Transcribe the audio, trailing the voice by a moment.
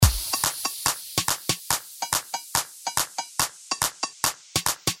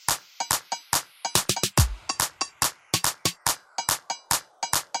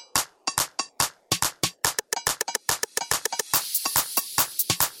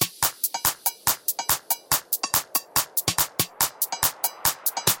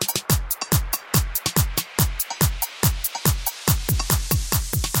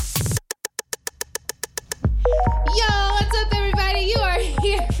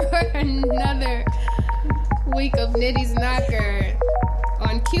Nitty's Knocker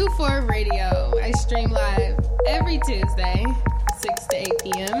on Q4 Radio. I stream live every Tuesday, 6 to 8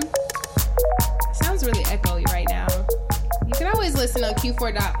 p.m. Sounds really echoey right now. You can always listen on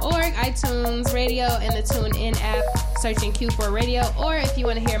Q4.org, iTunes Radio, and the TuneIn app, searching Q4 Radio. Or if you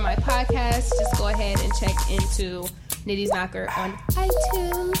want to hear my podcast, just go ahead and check into Nitty's Knocker on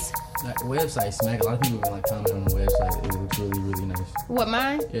iTunes. That website smack. A lot of people been like commenting on the website. It looks really, really nice. What,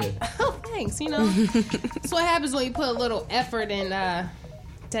 mine? Yeah. Oh, thanks. You know, that's what happens when you put a little effort and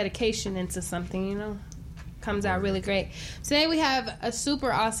dedication into something, you know. Comes out really great. Today we have a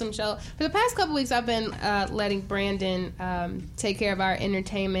super awesome show. For the past couple weeks, I've been letting Brandon take care of our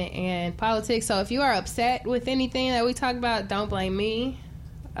entertainment and politics. So if you are upset with anything that we talk about, don't blame me.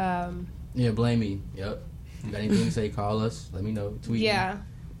 Yeah, blame me. Yep. You got anything to say, call us. Let me know. Tweet Yeah. me.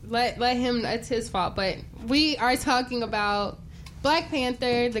 Let him, that's his fault. But we are talking about Black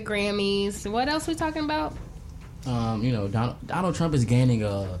Panther, the Grammys. What else are we talking about? You know, Donald Trump is gaining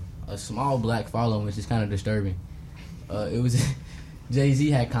a small black following, which is kind of disturbing. It was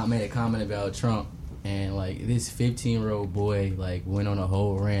Jay-Z had made a comment about Trump, and like this 15-year-old boy like went on a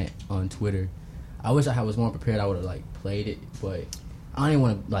whole rant on Twitter. I wish I was more prepared. I would have like played it, but I don't even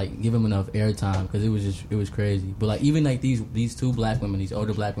want to like give him enough airtime because it was crazy. But like even like these two black women, these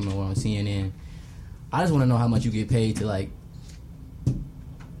older black women were on CNN. I just want to know how much you get paid to like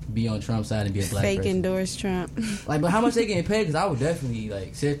be on Trump's side and be a black fake person. endorse Trump. Like, but how much they getting paid? Because I would definitely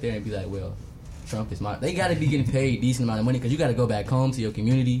like sit there and be like, well, Trump is my. They got to be getting paid a decent amount of money because you got to go back home to your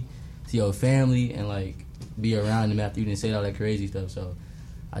community, to your family, and like be around them after you didn't say all that crazy stuff. So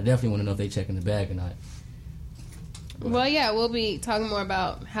I definitely want to know if they checking the bag or not. But, Well, yeah, we'll be talking more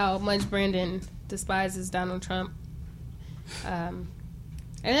about how much Brandon despises Donald Trump. And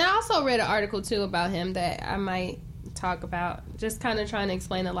I also read an article, too, about him that I might talk about, just kind of trying to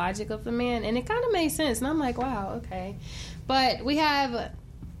explain the logic of the man. And it kind of made sense. And I'm like, wow, okay. But we have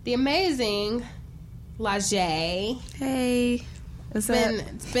the amazing Lajay. Hey, what's up?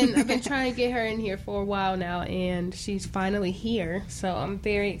 I've been trying to get her in here for a while now, and she's finally here. So I'm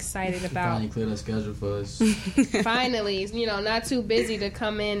very excited about finally cleared a schedule for us. finally, you know, not too busy to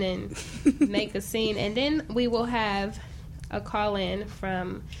come in and make a scene. And then we will have a call in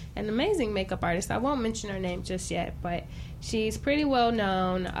from an amazing makeup artist. I won't mention her name just yet, but she's pretty well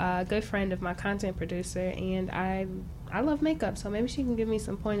known, a good friend of my content producer, and I love makeup, so maybe she can give me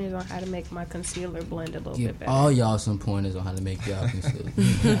some pointers on how to make my concealer blend a little Give bit better. all y'all some pointers on how to make y'all concealer.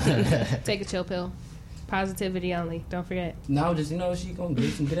 Take a chill pill. Positivity only. Don't forget. No, just, you know, she gonna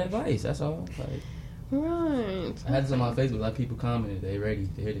give some good advice. That's all. Like, Right. I had this on my Facebook. A lot of people commented. They ready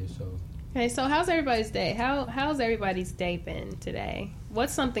to hear this. So Okay, so how's everybody's day? How's everybody's day been today?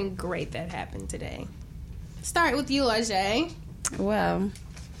 What's something great that happened today? Start with you, Lajay. Well,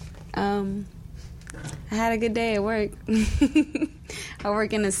 I had a good day at work. I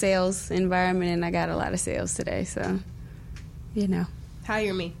work in a sales environment, and I got a lot of sales today, so, you know.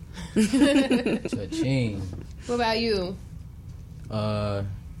 Hire me. cha-ching. What about you? I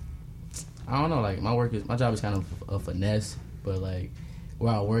don't know. Like my job is kind of a finesse, but like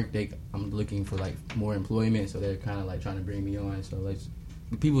where I work, I'm looking for like more employment, so they're kind of like trying to bring me on. So like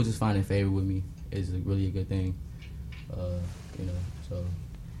people just finding favor with me is really a good thing. You know, so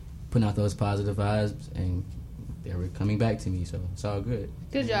putting out those positive vibes, and they were coming back to me, so it's all good.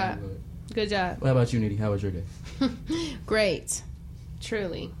 Good job. Good job. What about you, Nitty? How was your day? Great.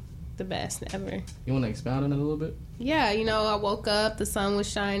 Truly. The best ever. You want to expound on it a little bit? Yeah, you know, I woke up, the sun was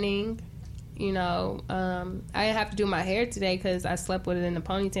shining. You know, I didn't have to do my hair today because I slept with it in a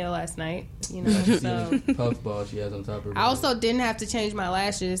ponytail last night. You know, so puffball she has on top of her. I also didn't have to change my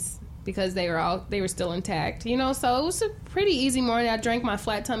lashes because they were still intact. You know, so it was a pretty easy morning. I drank my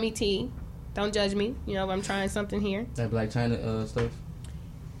flat tummy tea. Don't judge me. You know, I'm trying something here. That Black China stuff.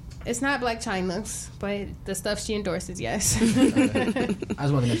 It's not Black China's, but the stuff she endorses, yes. I just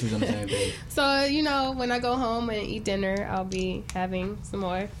wanted to make sure she was on the same page. So, you know, when I go home and eat dinner, I'll be having some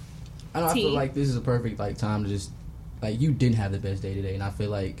more I tea. feel like this is a perfect like time to just like you didn't have the best day today, and I feel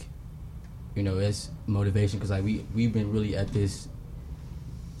like you know it's motivation because like we've been really at this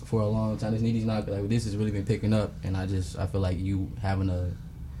for a long time. This Nitty's not like this has really been picking up, and I feel like you having a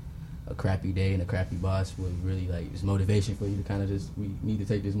crappy day and a crappy boss would really like it's motivation for you to kind of just we need to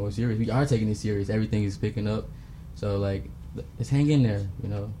take this more serious. We are taking this serious. Everything is picking up, so like just hang in there. You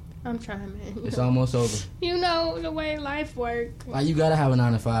know. I'm trying, man. It's almost over. You know the way life works. Like you gotta have a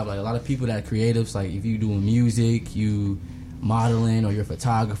 9 to 5. Like a lot of people that are creatives, like if you doing music, you modeling, or you're a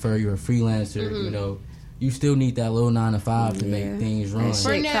photographer, you're a freelancer. Mm-hmm. You know, you still need that little 9 to 5 to make things run.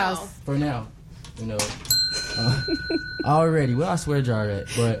 For now. For now, you know. Already, well, I swear jar at,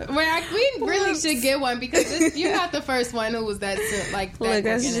 but We really should get one because you're not the first one who was that like. Look,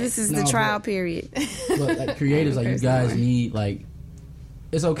 this is the trial period. But like creatives, like you guys need like.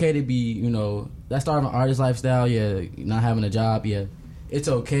 It's okay to be, you know, that start of an artist lifestyle. Yeah, not having a job. Yeah, it's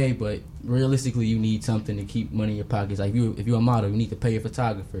okay, but realistically, you need something to keep money in your pockets. Like if you're a model, you need to pay your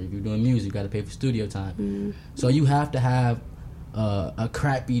photographer. If you're doing music, you got to pay for studio time. Mm. So you have to have a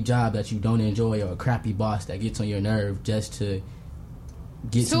crappy job that you don't enjoy or a crappy boss that gets on your nerve just to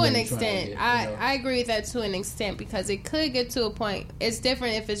get to an extent. I agree with that to an extent because it could get to a point. It's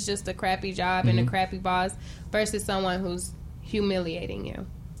different if it's just a crappy job and a crappy boss versus someone who's humiliating you.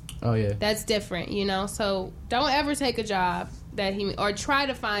 Oh yeah, that's different, you know. So don't ever take a job or try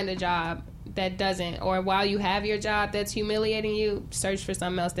to find a job that doesn't, or while you have your job that's humiliating you, search for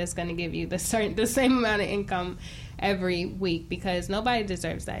something else that's going to give you the same amount of income every week because nobody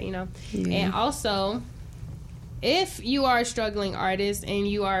deserves that, you know. Yeah. And also, if you are a struggling artist and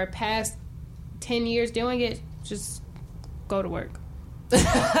you are past 10 years doing it, just go to work.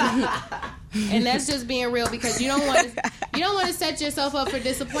 And that's just being real because you don't want to set yourself up for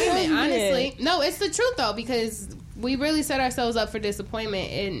disappointment. Honestly, no, it's the truth though because we really set ourselves up for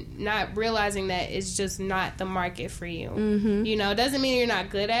disappointment and not realizing that it's just not the market for you. Mm-hmm. You know, doesn't mean you're not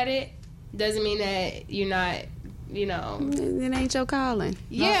good at it. Doesn't mean that you're not. You know, it ain't your calling.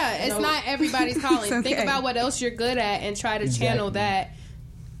 Yeah, it's not everybody's calling. Okay. Think about what else you're good at and try to channel that.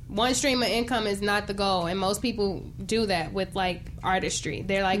 One stream of income is not the goal, and most people do that with like artistry.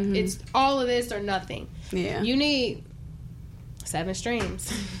 They're like, it's all of this or nothing. Yeah, you need 7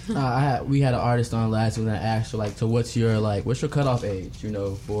 streams. We had an artist on last week and I asked her like, so what's your cutoff age? You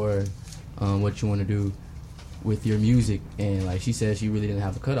know, for what you want to do with your music, and like she said, she really didn't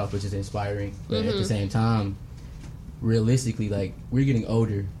have a cutoff, which is inspiring. But at the same time, realistically, like we're getting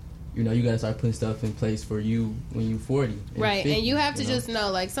older. You know, you gotta start putting stuff in place for you when you're 40. Right, 50, and you have to just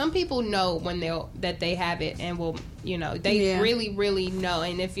know, like, some people know when that they have it and will, you know, they really, really know.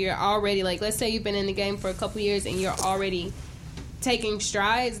 And if you're already, like, let's say you've been in the game for a couple years and you're already taking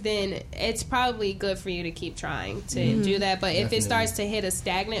strides, then it's probably good for you to keep trying to do that. But if it starts to hit a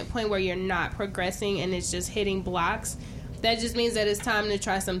stagnant point where you're not progressing and it's just hitting blocks, that just means that it's time to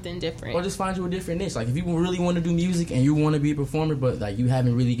try something different. Or just find you a different niche. Like, if you really want to do music and you want to be a performer, but, like, you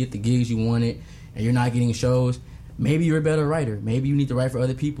haven't really get the gigs you wanted and you're not getting shows, maybe you're a better writer. Maybe you need to write for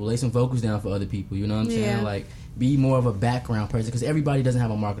other people. Lay some vocals down for other people. You know what I'm saying? Like, be more of a background person. Because everybody doesn't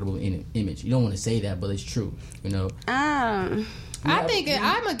have a marketable image. You don't want to say that, but it's true. You know? I'm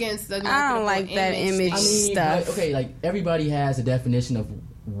against the I don't like that image stuff. Okay, like, everybody has a definition of,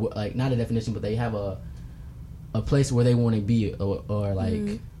 like, not a definition, but they have a place where they want to be, or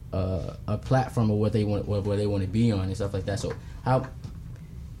like a platform of what they want, where they want to be on and stuff like that. So how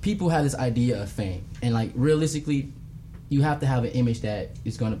people have this idea of fame, and like realistically, you have to have an image that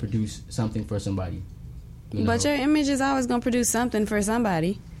is going to produce something for somebody. You know? But your image is always going to produce something for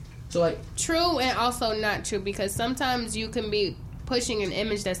somebody. So like true and also not true because sometimes you can be pushing an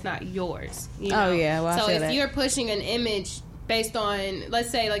image that's not yours. You know? Oh yeah, well, so if you're pushing an image based on, let's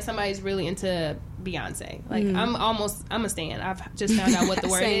say, like somebody's really into Beyonce. Like I'm a stan. I've just found out what the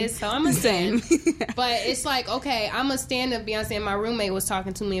word is, so I'm a stan. But it's like, okay, I'm a stan of Beyonce, and my roommate was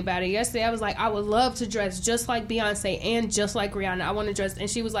talking to me about it yesterday. I was like, I would love to dress just like Beyonce and just like Rihanna. I want to dress, and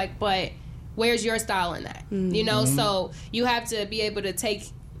she was like, but where's your style in that? You know, so you have to be able to take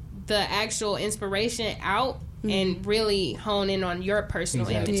the actual inspiration out and really hone in on your personal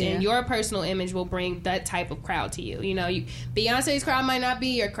image, and your personal image will bring that type of crowd to you. You know, Beyonce's crowd might not be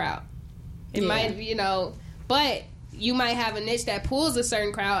your crowd. It might, you know, but you might have a niche that pulls a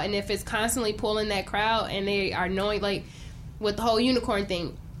certain crowd, and if it's constantly pulling that crowd, and they are knowing, like, with the whole unicorn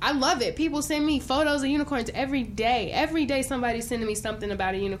thing, I love it. People send me photos of unicorns every day. Every day somebody's sending me something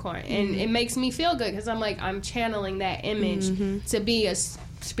about a unicorn, and it makes me feel good, because I'm like, I'm channeling that image to be a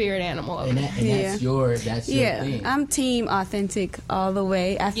spirit animal. And that's your thing. I'm team authentic all the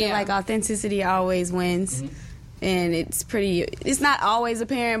way. I feel like authenticity always wins. And it's not always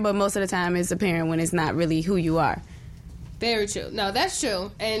apparent, but most of the time it's apparent when it's not really who you are. Very true. No, that's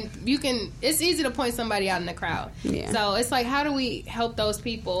true. And it's easy to point somebody out in the crowd. Yeah. So it's like, how do we help those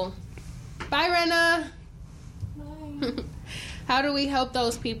people? Bye, Renna. Bye. How do we help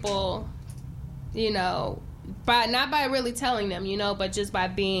those people, you know, not by really telling them, you know, but just by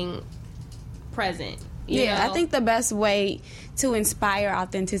being present. You know? I think the best way to inspire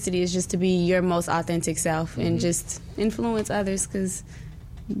authenticity is just to be your most authentic self and just influence others, because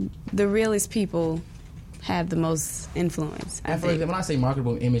the realest people have the most influence. And when I say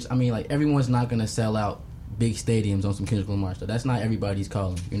marketable image, I mean, like, everyone's not going to sell out big stadiums on some Kendrick Lamar stuff. That's not everybody's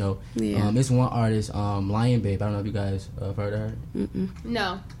calling, you know. It's one artist, Lion Babe. I don't know if you guys have heard of her.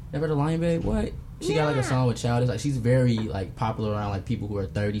 No. Never the Lion Babe? What? She got like a song with Childish. Like she's very like popular around like people who are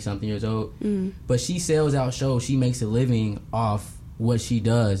 30-something years old. But she sells out shows. She makes a living off what she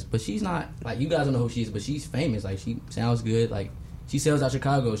does. But she's not like, you guys don't know who she is, but she's famous. Like she sounds good. Like she sells out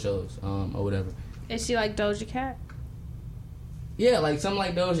Chicago shows or whatever. Is she like Doja Cat? Yeah, like something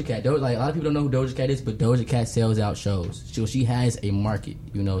like Doja Cat. Like a lot of people don't know who Doja Cat is, but Doja Cat sells out shows. She has a market,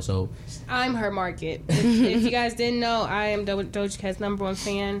 you know. So I'm her market. If you guys didn't know, I am Doja Cat's #1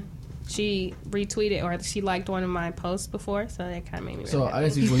 fan. She retweeted or she liked one of my posts before, so that kind of made me. So really I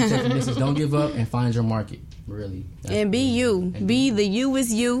guess what you take from this is don't give up and find your market. Really, and be you. And be the you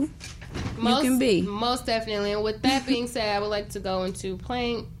is you. You can be most definitely. And with that being said, I would like to go into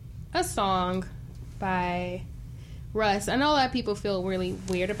playing a song by Russ. I know a lot of people feel really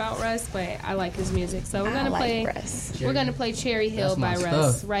weird about Russ, but I like his music. So we're gonna play. Russ. We're gonna play Cherry Hill by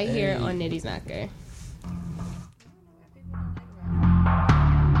Russ right here on Nitty's Knocker.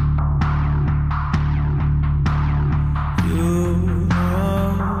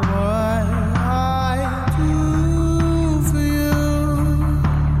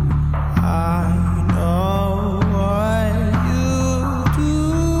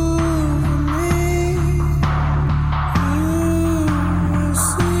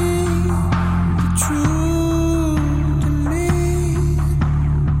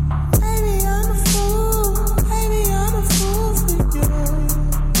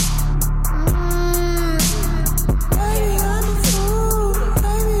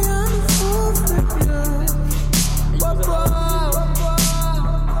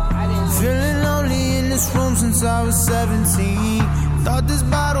 I was 17. Thought this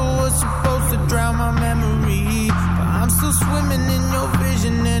bottle was supposed to drown my memory, but I'm still swimming in your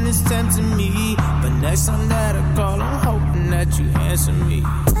vision and it's tempting me. But next time that I call, I'm hoping that you answer me.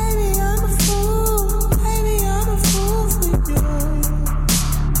 Baby, I'm a fool. Baby, I'm a fool for you.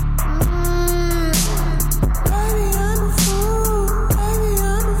 Baby, I'm a fool. Baby,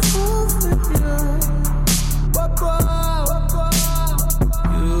 I'm a fool for you.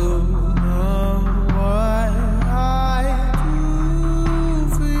 You know what I do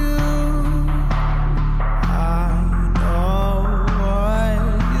for you. I know what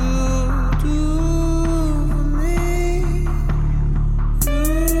you do for me. You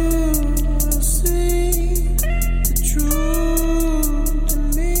will see the truth in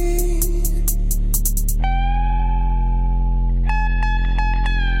me.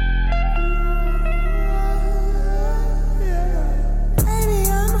 Baby,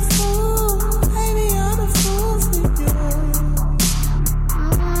 I'm a fool. Baby, I'm a fool for you.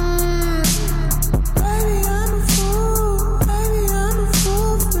 Baby, I'm a fool. Baby, I'm a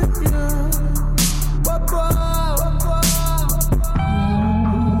fool for you.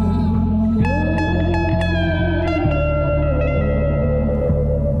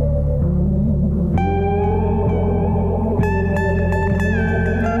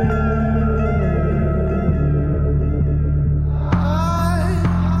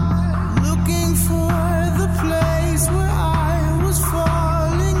 Looking for the place where I was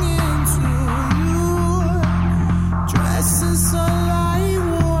falling into you. Dressed in sunlight,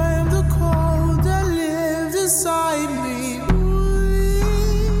 warm the cold that lived inside me.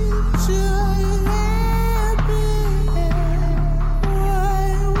 Would you let me what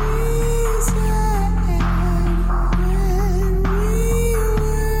we said when we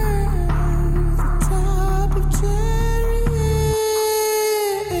were the top of Cherry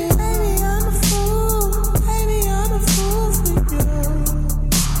Hill? Baby, I'm a fool. Baby, I'm a fool for you.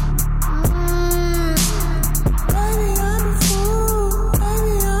 Baby, I'm a fool.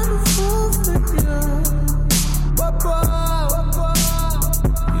 Baby, I'm a fool for you.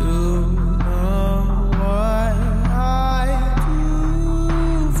 You know what I do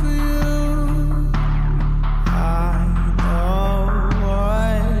for you. I know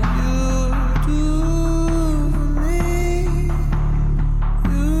what you do for me.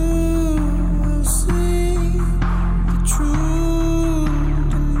 You will see the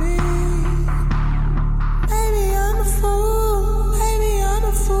truth in me. Baby, I'm a fool. Baby, I'm a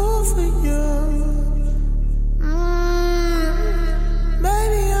fool for you.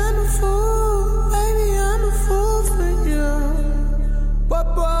 Baby, I'm a fool. Baby, I'm a fool for you.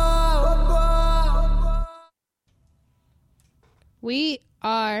 We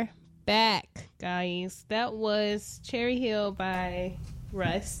are back, guys. That was Cherry Hill by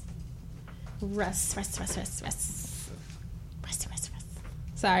Russ. Russ.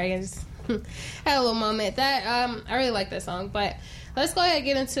 Sorry, I just had a little moment. That I really like that song. But let's go ahead and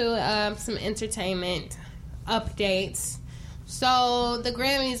get into some entertainment updates. So the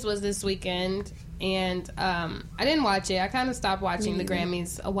Grammys was this weekend, and I didn't watch it. I kind of stopped watching the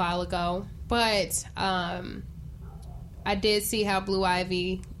Grammys a while ago, but I did see how Blue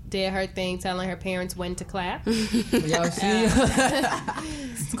Ivy did her thing, telling her parents when to clap. Y'all see?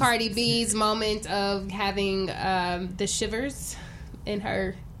 Cardi B's moment of having the shivers in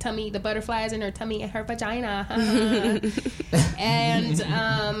her tummy, the butterflies in her tummy and her vagina. And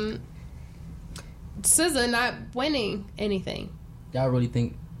SZA not winning anything. Y'all really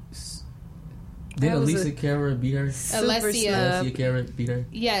think... Did Alicia Cara beat her? Alessia Cara beat her?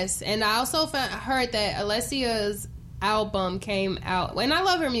 Yes, and I also heard that Alessia's album came out, and I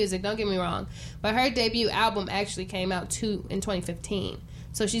love her music, don't get me wrong, but her debut album actually came out in 2015.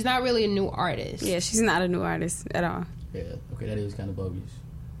 So she's not really a new artist. Yeah, she's not a new artist at all. Yeah, okay, that is kind of bogus.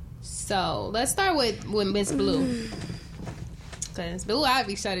 So let's start with Miss Blue, because Blue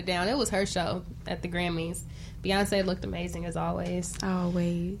Ivy shut it down. It was her show at the Grammys. Beyonce looked amazing as always.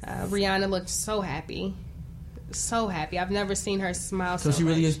 Always. Rihanna looked so happy. So happy. I've never seen her smile so she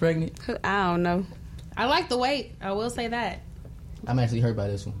really much. is pregnant? I don't know. I like the weight. I will say that. I'm actually hurt by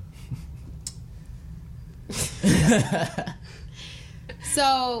this one.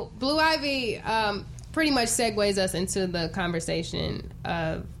 So Blue Ivy pretty much segues us into the conversation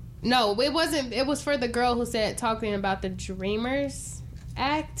of... No, it wasn't. It was for the girl who said, talking about the Dreamers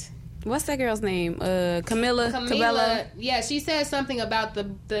Act. What's that girl's name? Camila. Cabello. Yeah, she said something about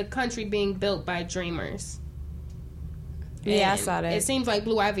the country being built by dreamers. Yeah, And I saw that. It seems like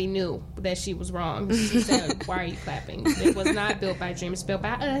Blue Ivy knew that she was wrong. She said, "Why are you clapping? It was not built by dreamers. Built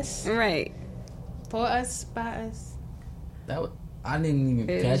by us, Right. for us, by us." I didn't even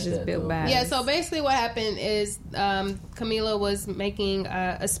It catch was just that. built though. by- Yeah. So basically, what happened is Camila was making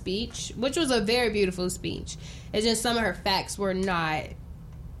a speech, which was a very beautiful speech. It's just some of her facts were not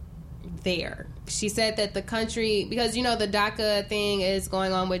there. She said that the country, because you know the DACA thing is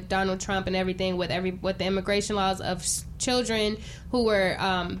going on with Donald Trump and everything, with the immigration laws of children who were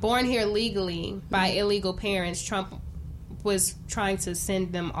born here legally by illegal parents. Trump was trying to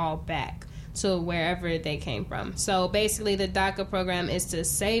send them all back to wherever they came from. So basically, the DACA program is to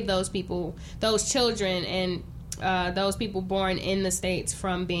save those people, those children, and those people born in the States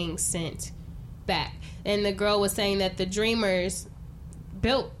from being sent back. And the girl was saying that the Dreamers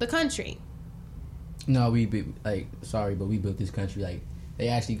built the country. No, we built this country. Like, they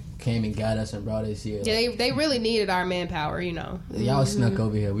actually came and got us and brought us here. Yeah, they really needed our manpower, you know. Y'all snuck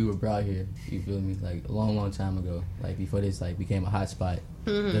over here. We were brought here. You feel me? Like, a long, long time ago. Like, before this, like, became a hot spot.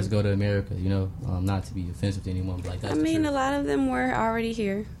 Let's go to America, you know? Not to be offensive to anyone, but, like, that's the truth. A lot of them were already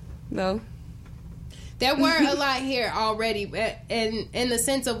here, though. There were a lot here already, in the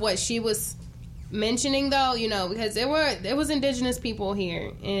sense of what she was mentioning, though, you know, because there was indigenous people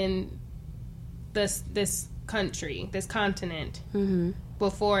here in this country, this continent,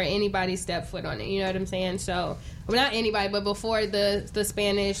 before anybody stepped foot on it. You know what I'm saying? So, well, not anybody, but before the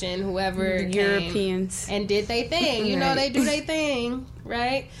Spanish and whoever The Europeans and did they thing. You know, Right. they do their thing,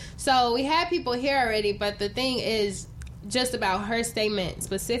 right? So we had people here already, but the thing is, just about her statement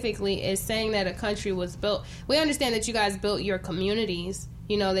specifically is saying that a country was built. We understand that you guys built your communities.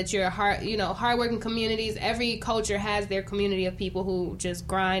 You know, that you're hardworking communities. Every culture has their community of people who just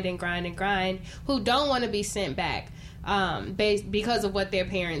grind and grind and grind, who don't want to be sent back because of what their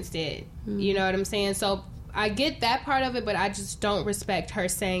parents did. You know what I'm saying? So I get that part of it, but I just don't respect her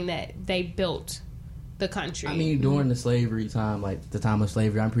saying that they built the country. I mean, during the slavery time, like, the time of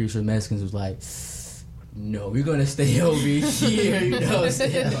slavery, I'm pretty sure Mexicans was like, no, we're gonna stay over here, you know what I'm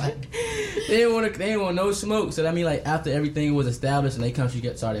saying? Like, they didn't want no smoke. So I mean, like, after everything was established and they country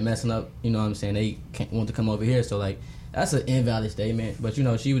started messing up, you know what I'm saying? They can't want to come over here. So, like, that's an invalid statement. But, you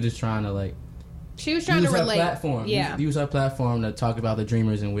know, she was just trying to, like, she was trying to relate. Her platform. Yeah, use her platform to talk about the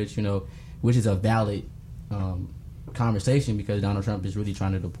Dreamers, in which, you know, which is a valid conversation, because Donald Trump is really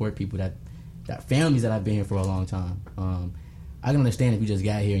trying to deport people that families that have been here for a long time. I can understand if you just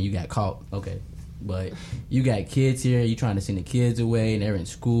got here and you got caught, okay. But you got kids here, you trying to send the kids away, and they're in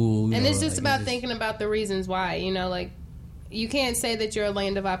school. And it's just about thinking about the reasons why. You know, like, you can't say that you're a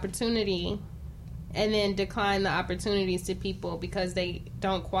land of opportunity and then decline the opportunities to people because they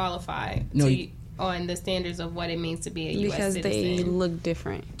don't qualify on the standards of what it means to be a U.S. because citizen. they look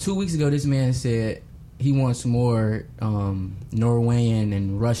different. 2 weeks ago, this man said he wants more Norwegian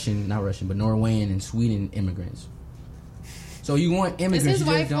and Norwegian and Sweden immigrants. So you want immigrants? Is his you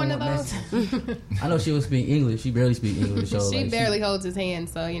wife just don't one of want those? Mexicans. I know she will speak English. She barely speaks English. So She like, barely holds his hand,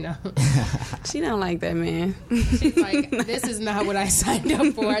 so, you know. She don't like that man. She's like, this is not what I signed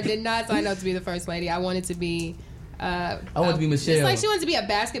up for. I did not sign up to be the first lady. I wanted to be... I want to be Michelle. It's like she wants to be a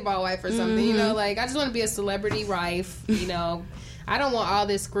basketball wife or something, you know? Like, I just want to be a celebrity wife, you know? I don't want all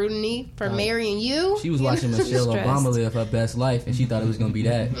this scrutiny for marrying you. She was watching Michelle Stressed. Obama live her best life, and she thought it was going to be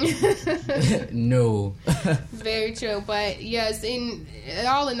that. No. Very true. But yes, in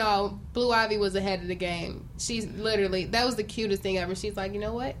all, Blue Ivy was ahead of the game. She's literally, that was the cutest thing ever. She's like, you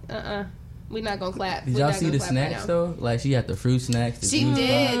know what? We're not going to clap. Did y'all see the snacks, though? Like, she had the fruit snacks. The She juice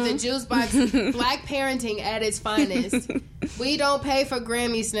did. box. The juice box. Black parenting at its finest. We don't pay for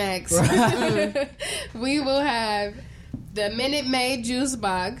Grammy snacks. We will have the Minute Maid juice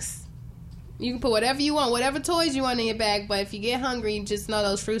box. You can put whatever you want, whatever toys you want in your bag, but if you get hungry, just know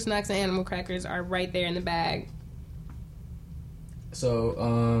those fruit snacks and animal crackers are right there in the bag.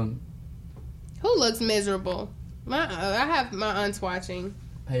 So, Who looks miserable? I have my aunts watching.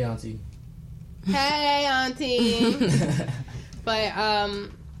 hey, Auntie. Hey, auntie. But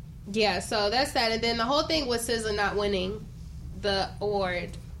yeah, so that's that. And then the whole thing with SZA not winning the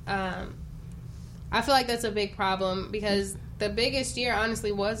award, I feel like that's a big problem because the biggest year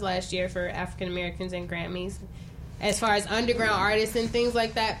honestly was last year for African Americans and Grammys as far as underground artists and things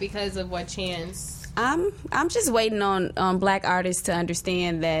like that because of what Chance. I'm just waiting on black artists to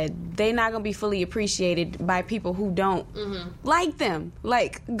understand that they're not gonna be fully appreciated by people who don't like them.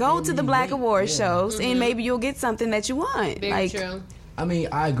 Like, go to the Black Award shows and maybe you'll get something that you want. Very like, true. I mean,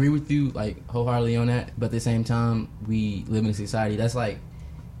 I agree with you, like, wholeheartedly on that, but at the same time, we live in a society that's like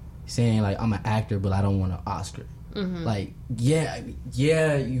saying, like, I'm an actor, but I don't want an Oscar. Like,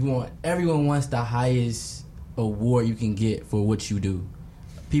 everyone wants the highest award you can get for what you do.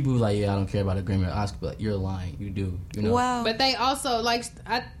 People like, I don't care about a Grammy or Oscar, but you're lying. You do, you know. Wow. But they also like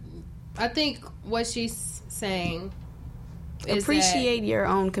I think what she's saying is Appreciate your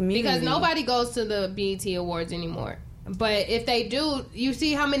own community. because nobody goes to the BET Awards anymore. But if they do, you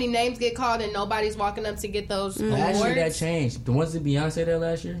see how many names get called and nobody's walking up to get those Last awards? year that changed. Wasn't Beyonce there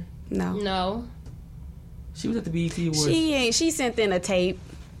last year? No. No. She was at the BET Awards. She ain't. She sent in a tape.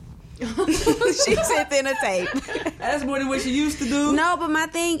 She sent in a tape. That's more than what she used to do. No, but my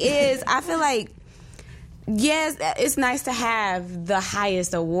thing is, I feel like, yes, it's nice to have the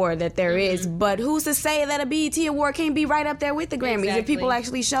highest award that there is, but who's to say that a BET award can't be right up there with the Grammys if Exactly. people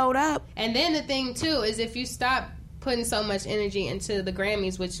actually showed up? And then the thing too is if you stop putting so much energy into the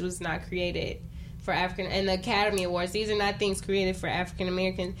Grammys, which was not created for African, and the Academy Awards, these are not things created for African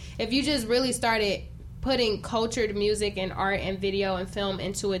Americans. If you just really started putting cultured music and art and video and film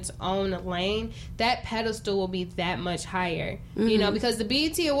into its own lane, that pedestal will be that much higher. You know, because the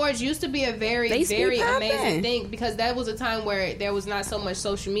BET Awards used to be a very, They very speak amazing poppin'. thing because that was a time where there was not so much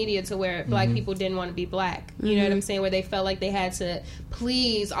social media to where black people didn't want to be black. You know what I'm saying? Where they felt like they had to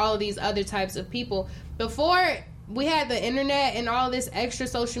please all of these other types of people. Before we had the internet and all this extra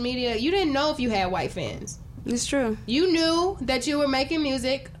social media, you didn't know if you had white fans. It's true. You knew that you were making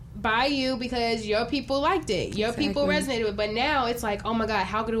music by you because your people liked it. Your people resonated with it. But now it's like, oh my God,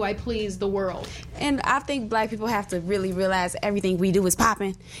 how do I please the world? And I think black people have to really realize everything we do is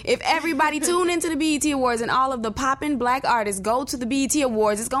popping. If everybody tune into the BET Awards and all of the popping black artists go to the BET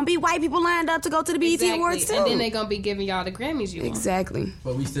Awards, it's going to be white people lined up to go to the BET Awards too. And then they're going to be giving y'all the Grammys you want. Exactly.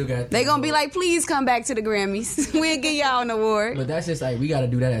 But we still got. They're going to be like, please come back to the Grammys. We'll give y'all an award. But that's just like, we got to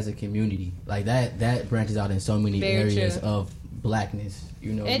do that as a community. Like that branches out in so many Very areas true. of blackness.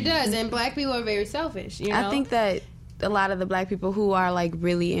 You know, It does. And black people are very selfish, you know? I think that a lot of the black people who are like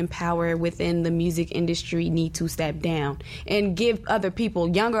really empowered within the music industry need to step down and give other people,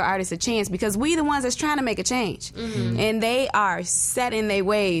 younger artists, a chance because we the ones that's trying to make a change, and they are set in their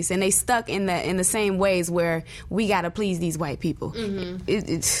ways and they stuck in the same ways where we gotta please these white people.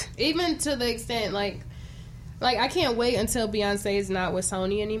 It's even to the extent, like I can't wait until Beyonce is not with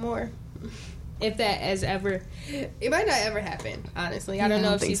Sony anymore. If that has ever, it might not ever happen, honestly. I don't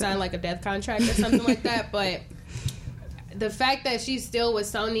know if she signed like a death contract or something like that, but the fact that she's still with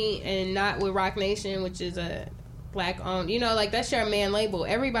Sony and not with Roc Nation, which is a black owned, you know, like that's your man label.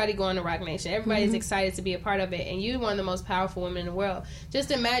 Everybody going to Roc Nation. Everybody's excited to be a part of it, and you're one of the most powerful women in the world. Just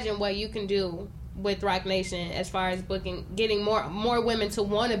imagine what you can do with Roc Nation as far as booking, getting more women to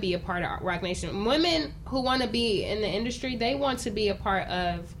want to be a part of Roc Nation. Women who want to be in the industry, they want to be a part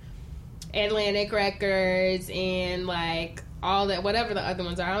of Atlantic Records and like all that, whatever the other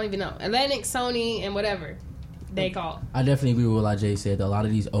ones are. I don't even know. Atlantic, Sony, and whatever they call. I definitely agree with what Jay said. A lot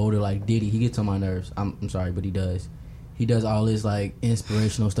of these older, like Diddy, he gets on my nerves. I'm sorry, but he does. He does all this like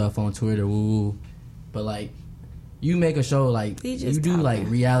inspirational stuff on Twitter, woo. But like, you make a show like He you just do, talking. like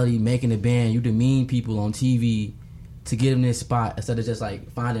reality, making a band. You demean people on TV to get them this spot instead of just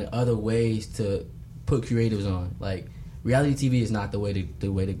like finding other ways to put creatives on. Like, reality TV is not the way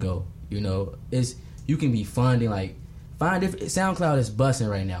to go. You know, you can be funding, like, find different. SoundCloud is busting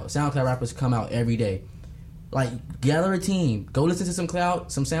right now. SoundCloud rappers come out every day. Like, gather a team, go listen to some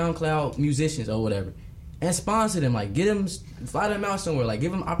SoundCloud musicians or whatever, and sponsor them. Like, get them, fly them out somewhere. Like,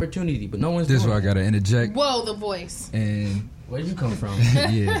 give them opportunity. But no one's. This is doing where I gotta interject. Whoa, the voice. And where'd you come from?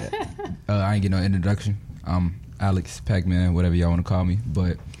 yeah, I ain't get no introduction. I'm Alex Pac-Man, whatever y'all want to call me.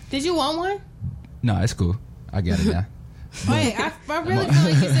 But Did you want one? no, it's cool. I got it now. Wait, I really feel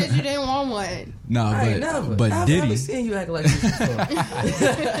like you said you didn't want one. No, but I've Diddy, never seen you act like this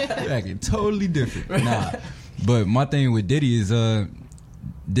before. you're acting totally different. Nah, but my thing with Diddy is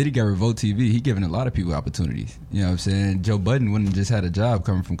Diddy got Revolt TV. He giving a lot of people opportunities. You know what I'm saying? Joe Budden wouldn't have just had a job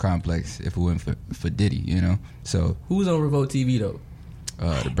coming from Complex if it wasn't for Diddy. You know, so Who's on Revolt TV though?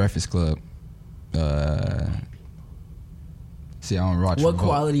 The Breakfast Club. See, I don't watch. What Revolt.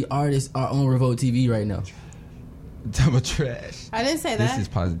 quality artists are on Revolt TV right now? Talking about trash. I didn't say This that. is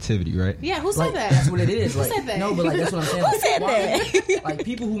positivity, right? Yeah, who said Like, that? that's what it is. Who Like, said that? no, but like that's what I'm saying. Who Like, said quality- that? Like,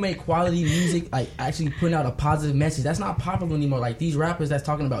 people who make quality music, like actually putting out a positive message, that's not popular anymore. Like, these rappers that's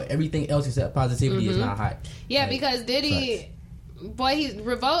talking about everything else except positivity is not hot. Yeah, Like, because Diddy,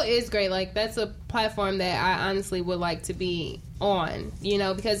 Revolt is great. Like, that's a platform that I honestly would like to be on, you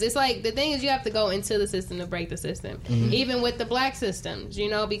know, because it's like, the thing is, you have to go into the system to break the system. Even with the black systems,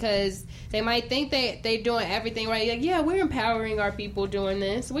 you know, because they might think they're doing everything right. Like, yeah, we're empowering our people doing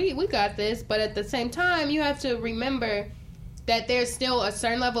this. We got this. But at the same time, you have to remember that there's still a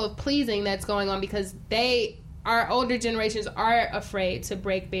certain level of pleasing that's going on, because our older generations are afraid to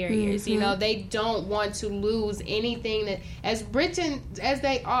break barriers. You know, they don't want to lose anything that, as rich as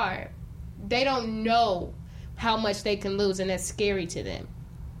they are, they don't know how much they can lose, and that's scary to them.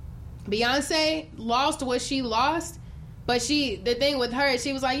 Beyonce lost what she lost, but the thing with her,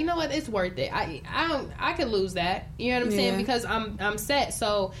 she was like, you know what, it's worth it. I could lose that. You know what I'm saying? Because I'm set.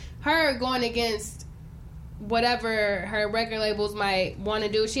 So her going against whatever her record labels might want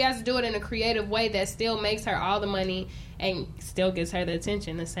to do, she has to do it in a creative way that still makes her all the money and still gets her the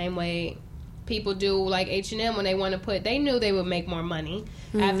attention, the same way people do like H&M when they knew they would make more money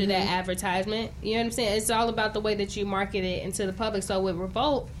after that advertisement. You know what I'm saying? It's all about the way that you market it into the public. So with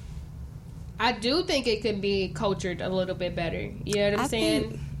Revolt, I do think it could be cultured a little bit better. You know what I'm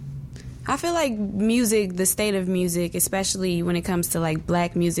saying? I feel like music, the state of music, especially when it comes to like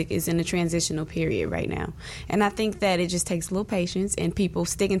black music, is in a transitional period right now. And I think that it just takes a little patience and people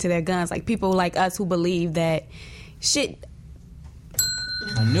sticking to their guns. Like people like us who believe that shit,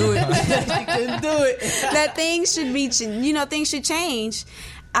 I knew it. She couldn't do it. that things should be, things should change.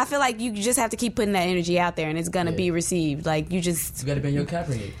 I feel like you just have to keep putting that energy out there and it's going to be received. Like, you just You gotta be in your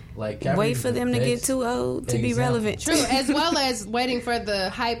Kaepernick. Like, Kaepernick wait is for the them to get best too old to be example. relevant. True, as well as waiting for the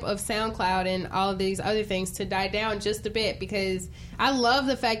hype of SoundCloud and all of these other things to die down just a bit, because I love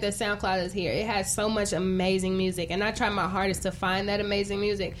the fact that SoundCloud is here. It has so much amazing music, and I try my hardest to find that amazing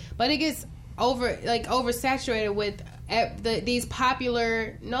music, but it gets oversaturated with these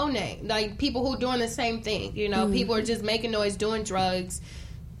popular no-name, like people who doing the same thing. You know, people are just making noise, doing drugs,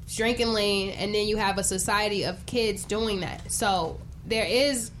 drinking lean, and then you have a society of kids doing that. So there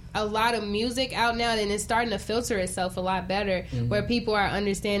is a lot of music out now, and it's starting to filter itself a lot better, where people are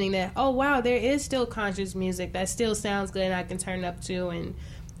understanding that, oh wow, there is still conscious music that still sounds good and I can turn up to and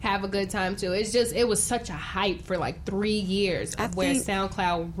have a good time to. It was such a hype for like 3 years of where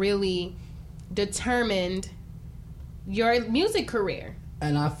SoundCloud really determined your music career.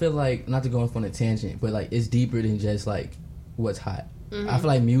 And I feel like, not to go off on a tangent, but like it's deeper than just like what's hot. I feel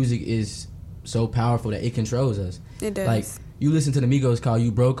like music is so powerful that it controls us. It does. Like, you listen to the Migos call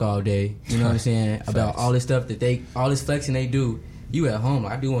you broke all day, you know what I'm saying, about all this stuff that all this flexing they do. You at home,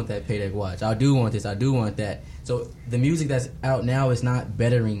 like, I do want that Paydeck watch, I do want this, I do want that. So the music that's out now is not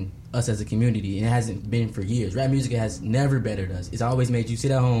bettering us as a community, and it hasn't been for years. Rap music has never bettered us. It's always made you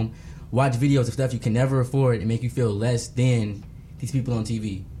sit at home, watch videos of stuff you can never afford, and make you feel less than these people on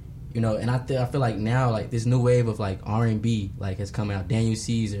TV. You know, and I feel like now, like, this new wave of like R&B like has come out. Daniel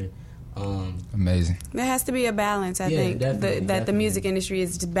Caesar, Amazing. There has to be a balance, I Yeah, think, definitely, that the music industry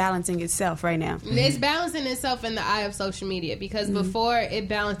is just balancing itself right now. It's balancing itself in the eye of social media, because before it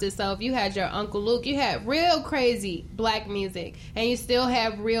balanced itself, you had your Uncle Luke, you had real crazy black music, and you still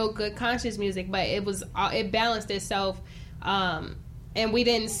have real good conscious music, but it balanced itself, and we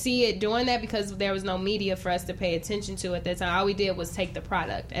didn't see it doing that because there was no media for us to pay attention to at that time. All we did was take the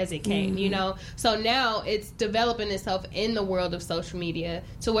product as it came, you know? So now it's developing itself in the world of social media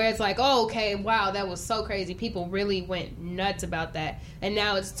to where it's like, oh, okay, wow, that was so crazy. People really went nuts about that. And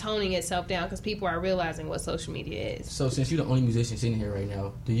now it's toning itself down because people are realizing what social media is. So since you're the only musician sitting here right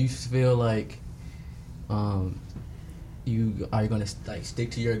now, do you feel like you are going to like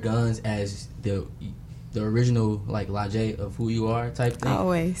stick to your guns as the original like Lajay of who you are type thing?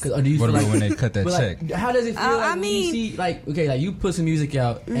 Always. Or do you What feel about like, when they cut that but, check? like, how does it feel? Like, I when mean- you see like okay, like you put some music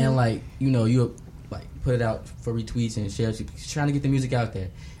out and like you know you like put it out for retweets and shares, trying to get the music out there,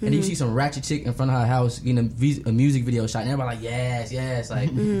 and you see some ratchet chick in front of her house getting a music video shot, and everybody like yes, like,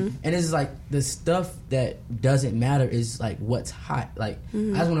 and it's like the stuff that doesn't matter is like what's hot. Like I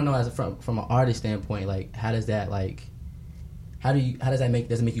just want to know as from an artist standpoint, like how does that like. How does that make?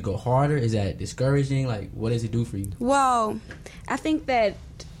 Does it make you go harder? Is that discouraging? Like, what does it do for you? Well, I think that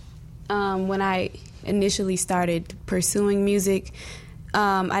when I initially started pursuing music,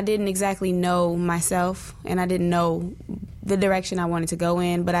 I didn't exactly know myself, and I didn't know the direction I wanted to go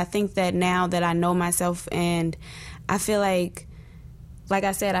in. But I think that now that I know myself, and I feel like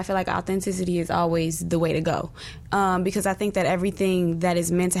I said, I feel like authenticity is always the way to go, because I think that everything that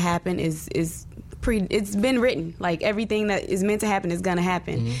is meant to happen is it's been written. Like everything that is meant to happen is gonna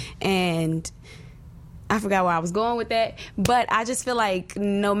happen, and I forgot where I was going with that. But I just feel like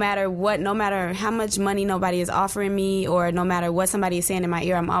no matter what, no matter how much money nobody is offering me, or no matter what somebody is saying in my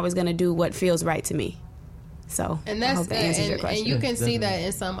ear, I'm always gonna do what feels right to me. So And I that's hope that answers your question. and you can see definitely. that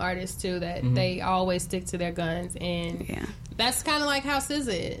in some artists too, that they always stick to their guns, and Yeah. that's kind of like how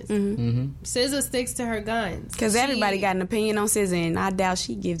SZA is. Mm-hmm. SZA sticks to her guns Because everybody got an opinion on SZA, and I doubt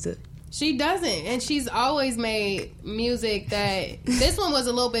she gives a. She doesn't, and she's always made music that this one was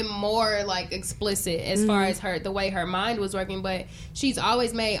a little bit more like explicit as far as the way her mind was working, but she's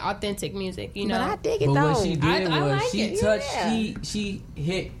always made authentic music, you know. But I dig it But though. what she did I was like she it, touched. yeah. She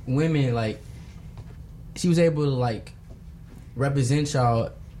hit women like she was able to like represent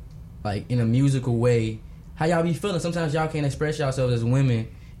y'all like in a musical way. How y'all be feeling? Sometimes y'all can't express yourselves as women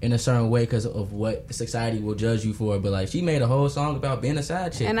in a certain way because of what society will judge you for. But like she made a whole song about being a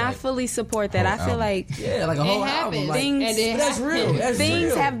side chick, And I like, fully support that. Whole I feel album. like yeah, like a whole album. happens. Like, Things- And it that's real. happens. That's things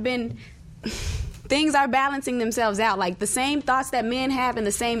real. have been. Things are balancing themselves out. Like the same thoughts that men have and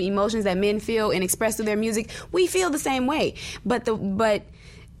the same emotions that men feel and express through their music, we feel the same way. But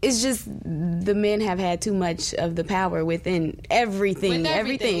it's just the men have had too much of the power within everything. With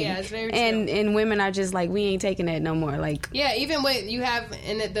everything, yeah, it's very and true. and women are just like, we ain't taking that no more. Like Yeah, even what you have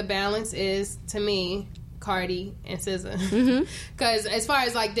in it, the balance is, to me, Cardi and SZA. Mm-hmm. Because as far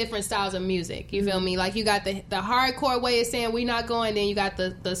as like different styles of music, you feel me? Like you got the hardcore way of saying we not going, then you got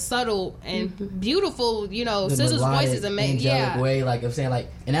the subtle and Mm-hmm. beautiful, you know, the SZA's melodic, voice is amazing. angelic Yeah. way, like I'm saying, like,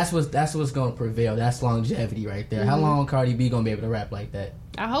 and that's what's gonna prevail. That's longevity right there. How long Cardi B gonna be able to rap like that?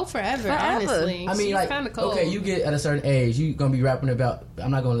 I hope forever, Forever. honestly. I mean, She's like, kind of cool. okay, you get at a certain age, you gonna be rapping about. I'm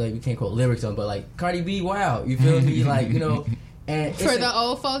not gonna like, we can't quote lyrics on, but like Cardi B, wow, you feel me? Like, you know, and For the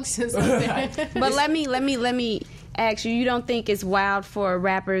old folks just out there. But let me ask you, you don't think it's wild for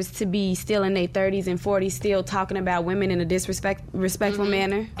rappers to be still in their 30s and 40s still talking about women in a respectful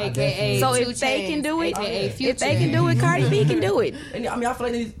manner? AKA So 2 if they can Chainz, do it, AKA if Future. they can do it, Cardi B can do it. And I mean, I feel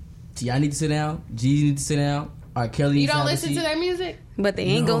like T.I. need to sit down, Jeezy need to sit down, R. Kelly needs You to don't have a listen seat. to their music? But they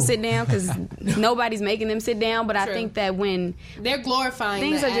ain't No. gonna sit down because nobody's making them sit down. But I True. think that when They're glorifying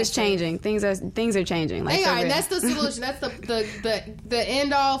things the are just action. changing, things are changing. Like They for are, and real. that's the solution. That's the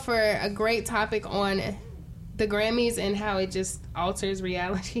end all for a great topic on the Grammys and how it just alters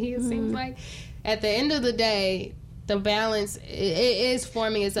reality. It seems like at the end of the day, the balance it is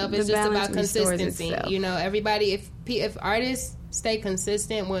forming itself. It's The just balance about restores consistency. itself. You know, everybody. If artists stay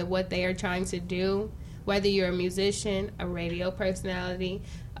consistent with what they are trying to do, whether you're a musician, a radio personality,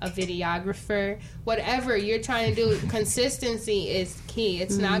 a videographer, whatever you're trying to do, consistency is key.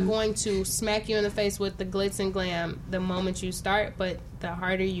 It's not going to smack you in the face with the glitz and glam the moment you start, but the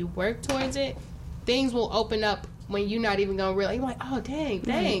harder you work towards it, things will open up when you're not even going to realize. You're like, oh, dang.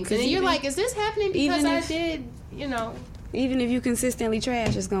 And 'cause then you're even- like, is this happening because even I if- did, you know, Even if you consistently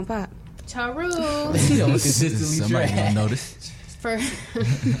trash, it's gonna pop. Charu. You don't consistently Somebody trash. gonna notice. For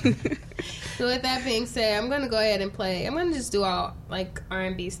so with that being said, I'm gonna go ahead and play. I'm gonna just do all like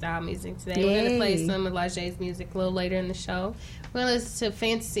R&B style music today. We're gonna play Yay. some of Lajay's music a little later in the show. We're gonna listen to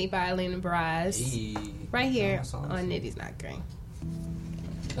 "Fantasy" by Alina Baraz Hey. right here Songs. on Nitty's Not Green.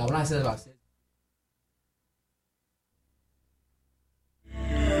 Now, when I said about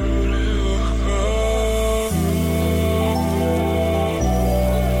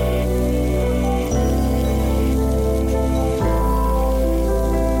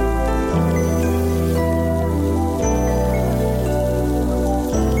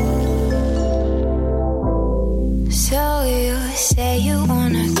So you say you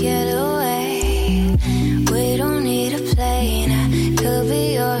wanna get away. We don't need a plane. I could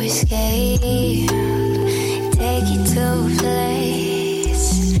be your escape. Take you to a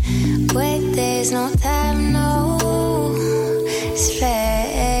place where there's no time, no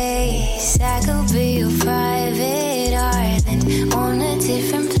space. I could be your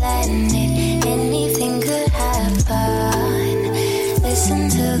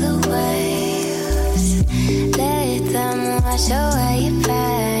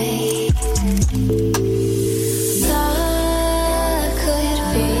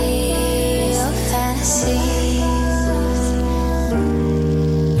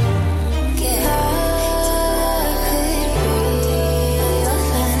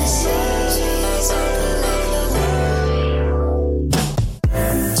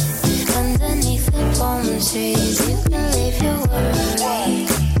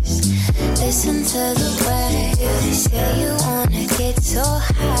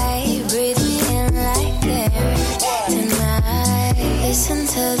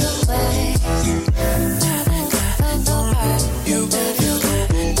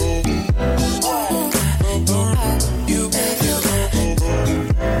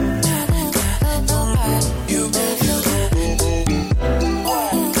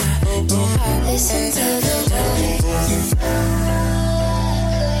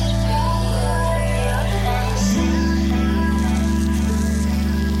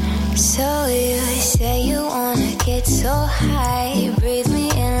So you say you wanna get so high, breathe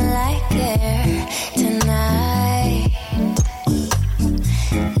me in like air tonight.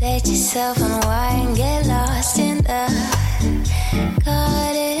 Let yourself unwind, get lost in the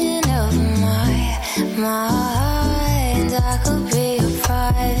garden of my mind. I could be a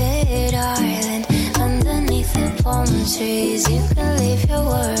private island underneath the palm trees. You can leave your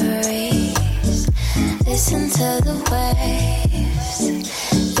worries, listen to the waves,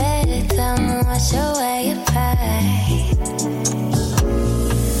 let them wash away your pain.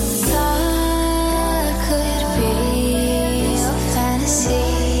 Love could be your fantasy.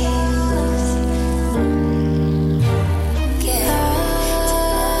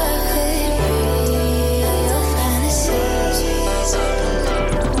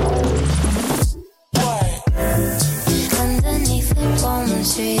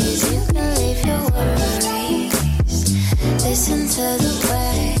 Trees, you can leave your worries, listen to the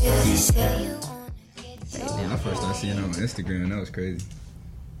waves, say you wanna get so. When I first started seeing her on Instagram, that was crazy.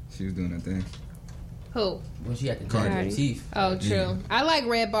 She was doing that thing. Who? When she had the Cardi. teeth. Oh, true. Yeah. I like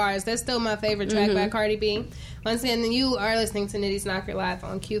Red Bars. That's still my favorite track by Cardi B. Once again, you are listening to Nitty's Knocker Live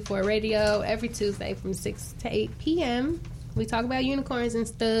on Q4 Radio every Tuesday from 6 to 8 p.m. We talk about unicorns and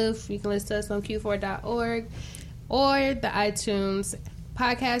stuff. You can listen to us on Q4.org or the iTunes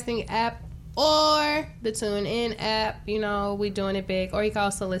podcasting app or the TuneIn app. You know, we doing it big. Or you can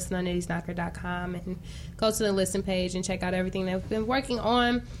also listen on nittyknocker.com and go to the listen page and check out everything that we've been working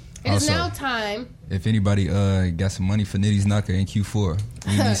on. It is Also, now time. If anybody got some money for Nitty's Knocker in Q4,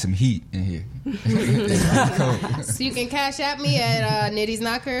 we need some heat in here. So you can cash at me at Nitty's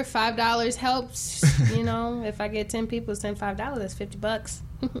Knocker. $5 helps. You know, if I get 10 people send $5, that's $50.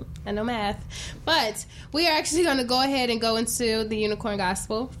 I know math. But we are actually going to go ahead and go into the Unicorn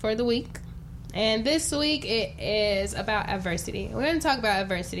Gospel for the week. And this week it is about adversity. We're going to talk about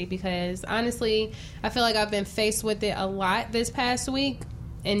adversity because honestly, I feel like I've been faced with it a lot this past week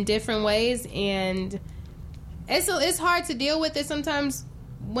in different ways, and it's hard to deal with it sometimes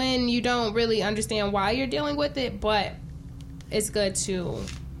when you don't really understand why you're dealing with it, but it's good to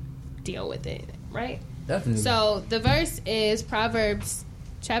deal with it, right? Definitely. So the verse is Proverbs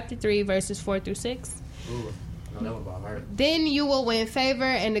chapter 3 verses 4 through 6. Ooh, I know about her. Then you will win favor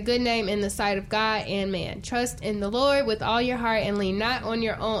and a good name in the sight of God and man. Trust in the Lord with all your heart and lean not on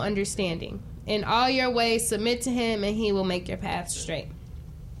your own understanding. In all your ways submit to him and he will make your path straight.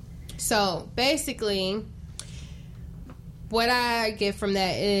 So basically, what I get from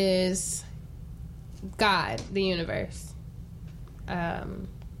that is God, the universe,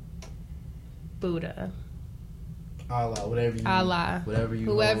 Buddha, Allah, whatever you, Allah, whatever you,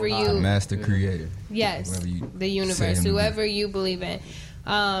 whoever know, you- Allah. Master creator. yes, Whoever you the say universe, him to be. whoever you believe in.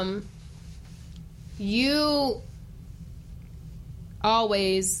 You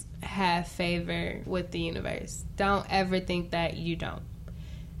always have favor with the universe. Don't ever think that you don't.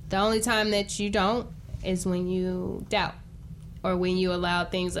 The only time that you don't is when you doubt or when you allow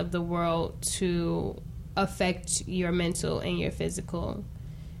things of the world to affect your mental and your physical.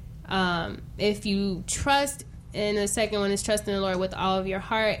 If you trust, and the second one is trust in the Lord with all of your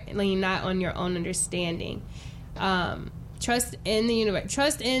heart, lean not on your own understanding. Trust in the universe.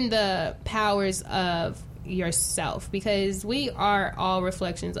 Trust in the powers of yourself, because we are all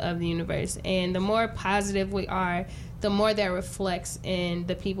reflections of the universe, and the more positive we are, the more that reflects in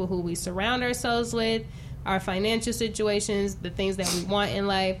the people who we surround ourselves with, our financial situations, the things that we want in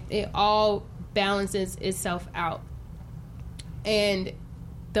life. It all balances itself out. And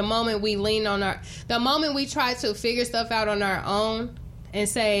the moment we lean on the moment we try to figure stuff out on our own and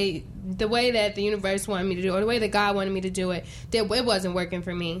say the way that the universe wanted me to do it, or the way that God wanted me to do it, that it wasn't working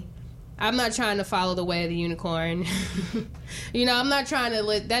for me. I'm not trying to follow the way of the unicorn. You know, I'm not trying to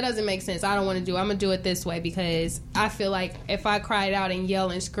that doesn't make sense. I don't want to do it. I'm going to do it this way because I feel like if I cry it out and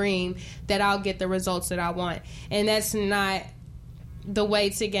yell and scream, that I'll get the results that I want. And that's not the way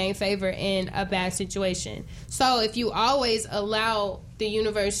to gain favor in a bad situation. So if you always allow the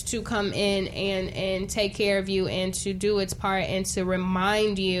universe to come in and take care of you and to do its part and to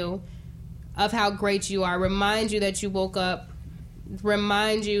remind you of how great you are, remind you that you woke up,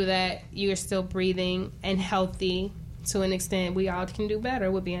 remind you that you're still breathing and healthy to an extent. We all can do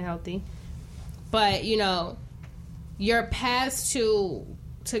better with being healthy. But, you know, your path to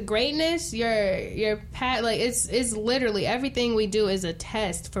greatness, your path, like it's literally everything we do is a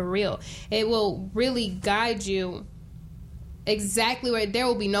test for real. It will really guide you exactly where there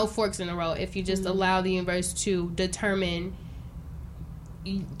will be no forks in the road if you just allow the universe to determine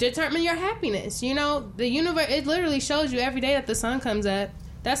your happiness. You know, the universe, it literally shows you every day that the sun comes up.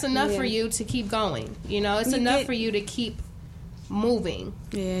 That's enough for you to keep going. You know, it's enough for you to keep moving.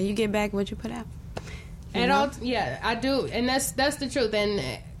 Yeah, you get back what you put out. And I do, and that's the truth.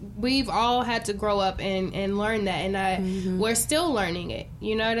 And we've all had to grow up and learn that, and we're still learning it.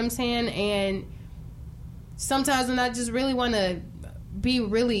 You know what I'm saying? And sometimes when I just really want to be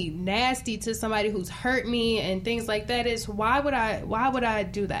really nasty to somebody who's hurt me and things like that, is why would I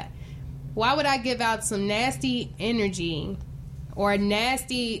do that? Why would I give out some nasty energy or a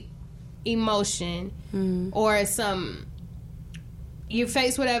nasty emotion or some you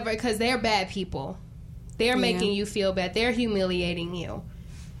face whatever because they're bad people. They're making you feel bad. They're humiliating you.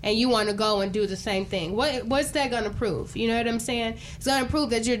 And you want to go and do the same thing. What's that going to prove? You know what I'm saying? It's going to prove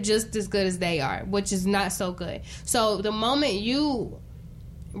that you're just as good as they are, which is not so good. So the moment you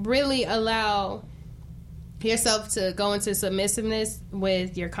really allow yourself to go into submissiveness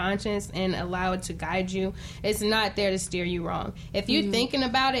with your conscience and allow it to guide you, it's not there to steer you wrong. If you're thinking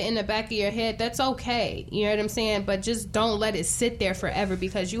about it in the back of your head, that's okay. You know what I'm saying? But just don't let it sit there forever,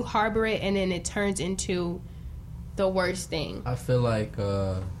 because you harbor it and then it turns into the worst thing. I feel like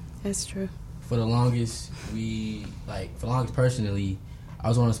that's true. For the longest personally, I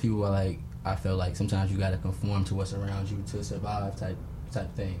was one of those people where like I felt like sometimes you gotta conform to what's around you to survive type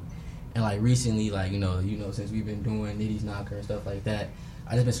thing. And like recently, like you know, since we've been doing Nitty's Knocker and stuff like that,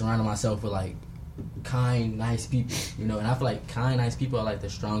 I just been surrounding myself with like kind, nice people, you know. And I feel like kind, nice people are like the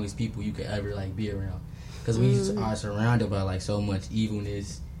strongest people you could ever like be around, because we are surrounded by like so much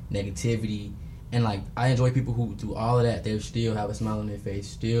evilness, negativity, and like I enjoy people who do all of that. They still have a smile on their face,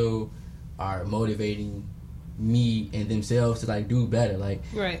 still are motivating me and themselves to like do better. Like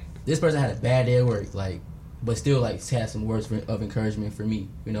this person had a bad day at work, like, but still like had some words of encouragement for me,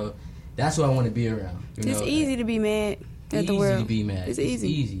 you know. That's what I want to be around. It's easy to be mad at the world. Easy to be mad. It's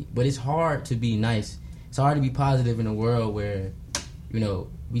easy. But it's hard to be nice. It's hard to be positive in a world where, you know,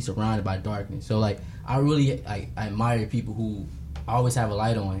 we surrounded by darkness. So, like, I really I admire people who always have a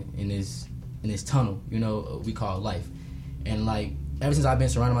light on in this tunnel, you know, we call life. And, like, ever since I've been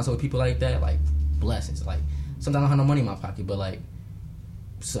surrounding myself with people like that, like, blessings. Like, sometimes I don't have no money in my pocket, but, like,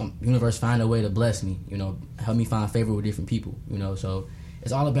 some universe find a way to bless me, you know, help me find favor with different people, you know. So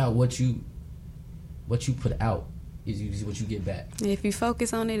it's all about what you put out is what you get back. If you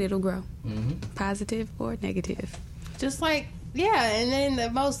focus on it, it'll grow. Positive or negative. Just like, and then the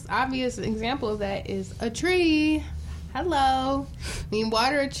most obvious example of that is a tree. Hello. When you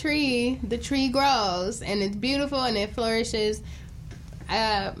water a tree, the tree grows, and it's beautiful, and it flourishes.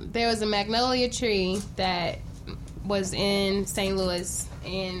 There was a magnolia tree that was in St. Louis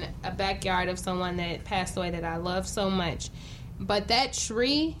in a backyard of someone that passed away that I love so much. But that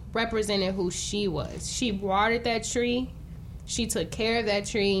tree represented who she was. She watered that tree. She took care of that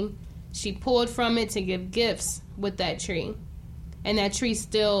tree. She pulled from it to give gifts with that tree. And that tree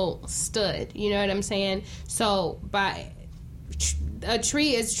still stood. You know what I'm saying? So a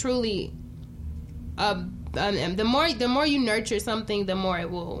tree is truly the more you nurture something, the more it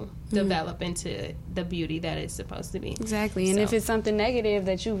will develop into the beauty that it's supposed to be. Exactly. And if it's something negative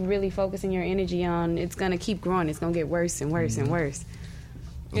that you really focusing your energy on, it's going to keep growing. It's going to get worse and worse and worse.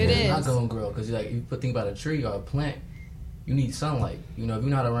 It is. It's not going to grow, because like, if you think about a tree or a plant, you need sunlight. You know, if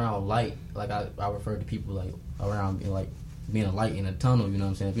you're not around light, like I refer to people like around like being a light in a tunnel, you know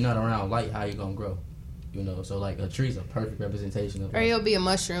what I'm saying? If you're not around light, how you going to grow? You know, so like a tree's a perfect representation of. Or you'll be a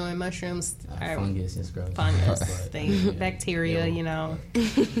mushroom, and mushrooms are fungus. It's gross. Fungus, bacteria. You know,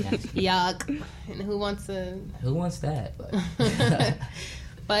 yuck. And who wants that?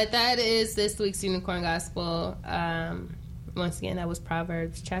 But that is this week's Unicorn Gospel. Once again, that was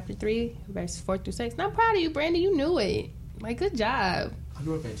Proverbs chapter 3, verses 4 through 6. And I'm proud of you, Brandy. You knew it. Like, good job. I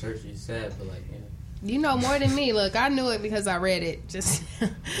grew up in church. It's sad, but like, yeah. You know more than me. Look, I knew it because I read it.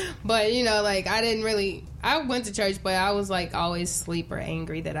 But you know, like I went to church, but I was like always asleep or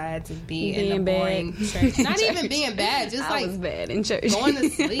angry that I had to be in a boring church. Not even being bad, just I like was bad in church. Going to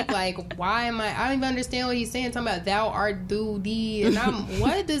sleep. Like, why am I don't even understand what he's saying. Talking about thou art thou thee, and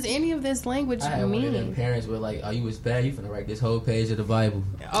what does any of this language I had mean? One of them parents were like, "Oh, you was bad. You finna write this whole page of the Bible."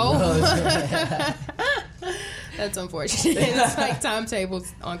 Oh. That's unfortunate. It's like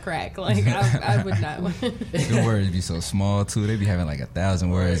timetables on crack. Like, I would not. The words be so small too. They be having like 1,000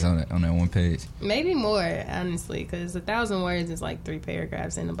 words on that one page. Maybe more, honestly, because 1,000 words is like 3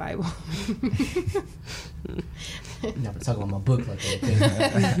 paragraphs in the Bible. Never talk about my book like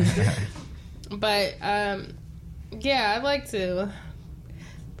that. But yeah, I'd like to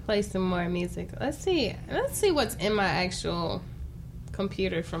play some more music. Let's see what's in my actual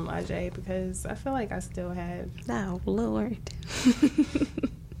computer from Ajay, because I feel like I still have. Oh Lord.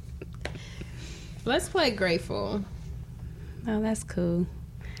 Let's play Grateful. Oh, that's cool.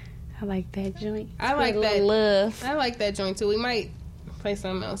 I like that joint. I like Good that. love. I like that joint too. We might play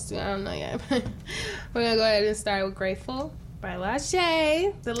something else too. I don't know yet. We're gonna go ahead and start with "Grateful" by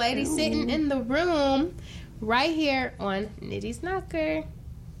Lachey, the lady sitting in the room, right here on Nitty's Knocker.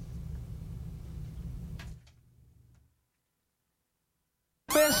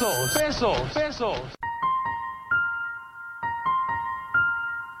 Pesos.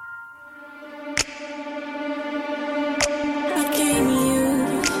 I came to you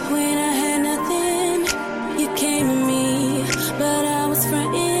when I had nothing. You came to me, but I was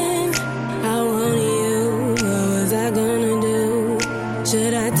frightened. I wanted you. What was I gonna do?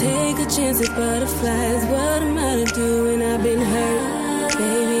 Should I take a chance at butterflies? What am I to do when I've been hurt?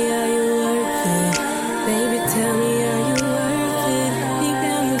 Baby, are you worth it? Baby, tell me, are you worth it? Deep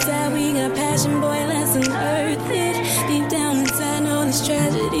down inside, we got passion, boy, let's unearth it. Deep down inside, know this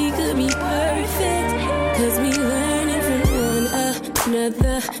tragedy could be perfect. Cause we learning from one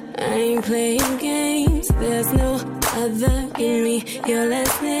another. I ain't playing games, there's no other. Give me your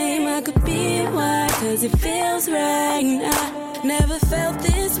last name, I could be why. Cause it feels right. I never felt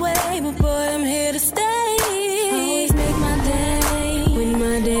this way, but boy, I'm here to stay. Always make my day when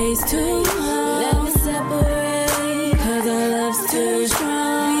my day's too hard. Never separate, cause our love's too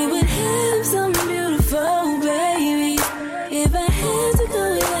strong. We would have something beautiful, baby. If I had to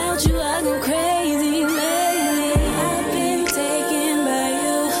go without you, I'd go crazy, lately. I've been taken by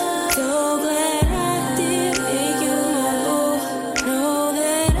you. So glad I did make you my boo. Know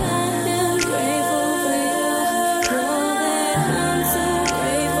that I am grateful for you. Know that I'm so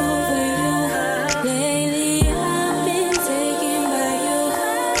grateful for you. Lately I've been taken by you.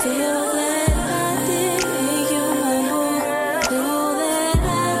 So glad I did make you my boo. Know that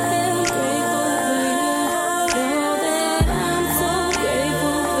I am grateful for you. Know that I'm so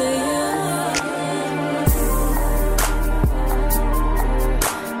grateful for you.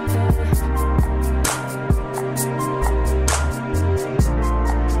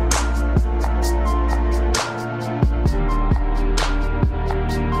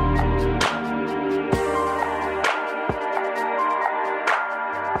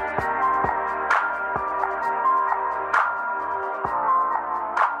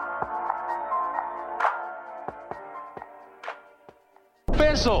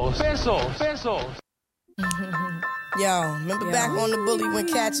 Pesos. Yo, remember back on the bully when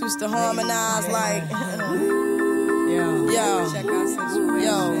cats used to harmonize like,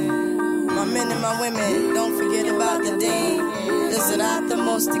 yo, my men and my women, don't forget about the dean.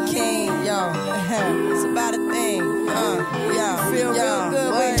 Desideratus the king, yo, it's about a thing, yo, feel real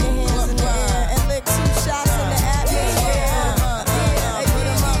good with your hands in the air and lick 2 shots in the atmosphere.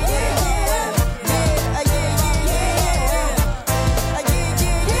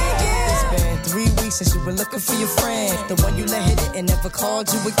 Since you were looking for your friend, the one you let hit it and never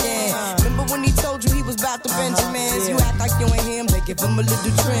called you again. Remember when he told you he was about to Benjamins? You act like you ain't him, they give him a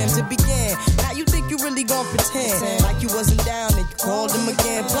little trim to begin. Now you think you really gon' pretend like you wasn't down and you called him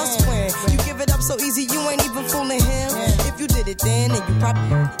again. Plus when you give it up so easy, you ain't even fooling him. If you did it then you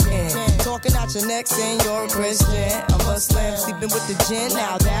probably can. Talking out your neck saying you're a Christian, a Muslim, sleeping with the gin.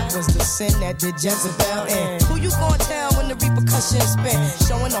 Now that was the sin that did Jezebel in. Who you gon' tell when the repercussions spin?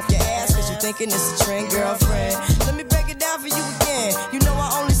 Showing off your ass cause you thinking it's a trend, girlfriend. Let me break it down for you again. You know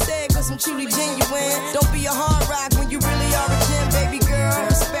I only say it cause I'm truly genuine. Don't be a hard rock when you really are a gem, baby girl.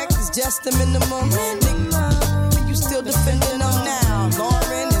 Respect is just the minimum. Nigga, you still defending them now.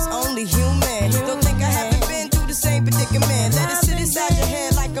 Lauren is only human. Don't think I haven't been through the same predicament. Let it sit inside your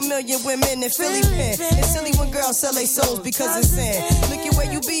head like a million women in Philly pen. It's silly when girls sell their souls because it's sin. Look at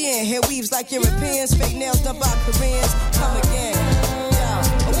where you be in. Hair weaves like Europeans. Fake nails done by Koreans. Come again.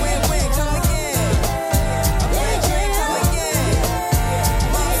 Yeah, a win-win. Come again.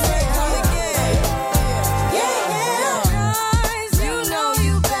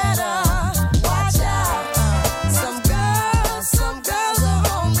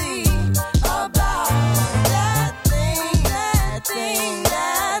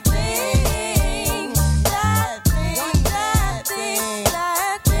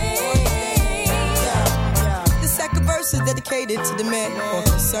 Dedicated to the man, more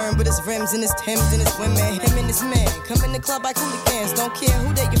concerned with his rims and his Timbs and his women. Him and his man come in the club like hooligans. Don't care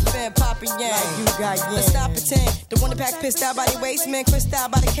who they your fan, Papa Yang. Like you got Yang. Let's stop pretend. The one that pack pissed out by the waist man, crissed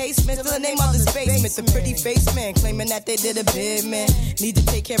out by the casement. Still the name of his basement. The pretty face man claiming that they did a bid man. Need to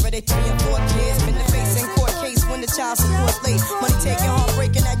take care of their 3 and 4 kids. Been the face in court case when the child support late. Money taking,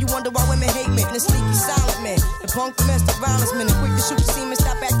 heartbreaking. Now you wonder why women hate men. The sneaky silent man, the punk domestic violence man, the quick to shoot the semen.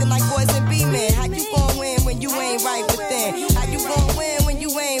 Stop acting like boys and be men. How you gon' win when you ain't right within? How you gon' win when you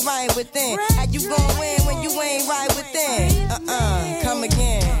ain't right within? How you gon' win when you ain't right within? Come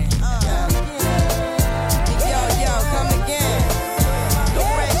again.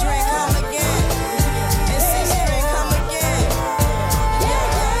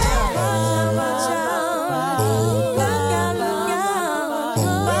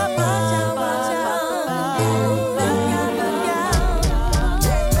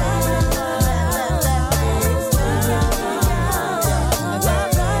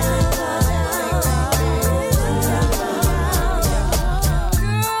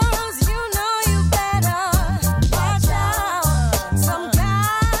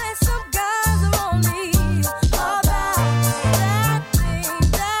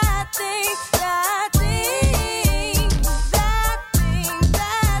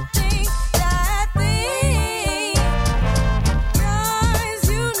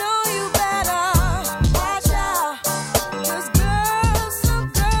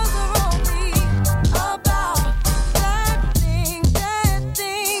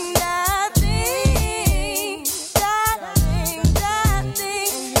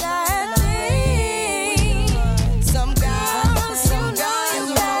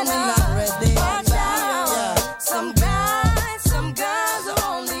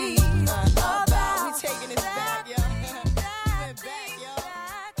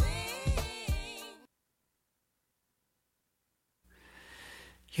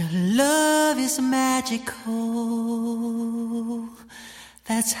 Your love is magical.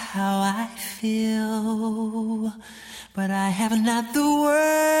 That's how I feel. But I have not the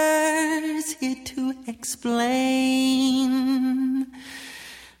words here to explain.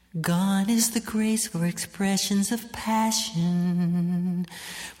 Gone is the grace for expressions of passion.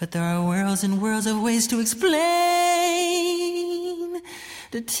 But there are worlds and worlds of ways to explain,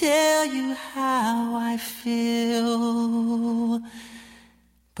 to tell you how I feel.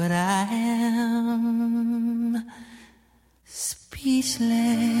 But I am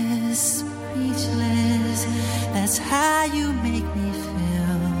speechless, speechless. That's how you make me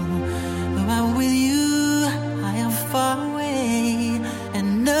feel. Though I'm with you, I am far away,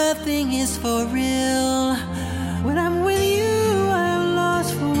 and nothing is for real. When I'm with you, I am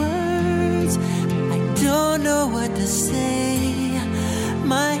lost for words. I don't know what to say.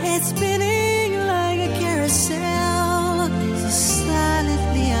 My head's spinning like a carousel. So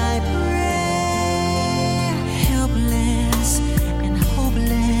silently I pray. Helpless and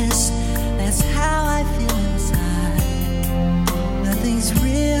hopeless. That's how I feel inside. Nothing's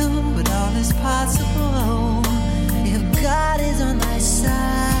real, but all is possible if God is on my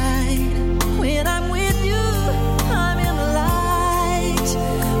side. When I'm with you, I'm in the light,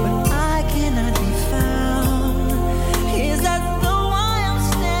 but I cannot be found. Is that the why I'm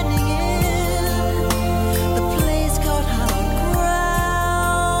standing in the place called hallowed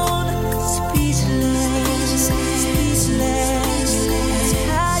ground? Speechless, speechless. That's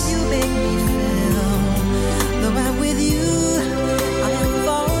how you make me feel. Though I'm with you, I am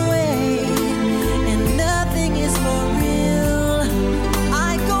far away, and nothing is for real. I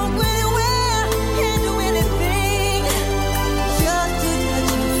go anywhere and do anything just to touch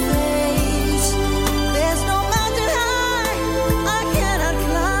your face. There's no mountain high I cannot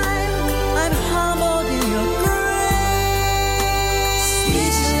climb. I'm humbled in your grace.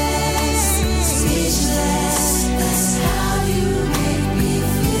 Speechless, speechless. That's how you make me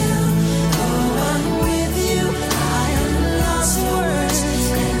feel. Though I'm with you, I am lost for words,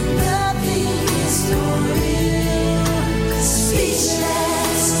 and nothing is for real.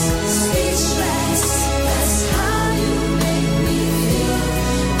 Speechless, speechless. That's how you make me feel.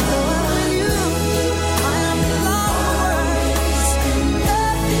 Though I'm with you, I am lost for words, and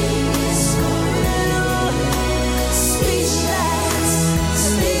nothing is for real. Speechless,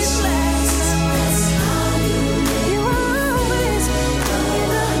 speechless. That's how you make me always in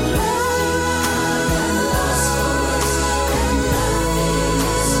the lost for words, and nothing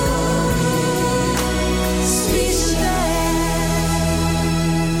is for real. Speechless.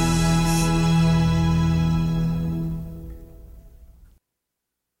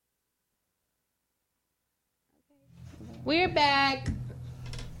 We're back.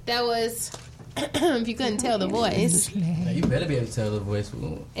 That was, if you couldn't tell the voice, Now, you better be able to tell the voice.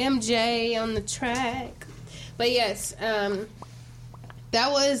 MJ on the track. But yes, that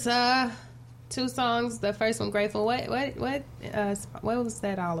was two songs. The first one, Grateful. What was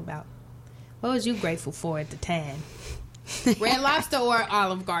that all about? What was you grateful for at the time? Red Lobster or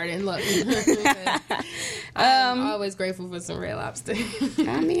Olive Garden? Look, I'm always grateful for some Red Lobster.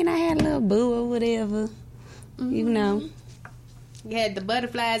 I mean, I had a little boo or whatever. You know. You had the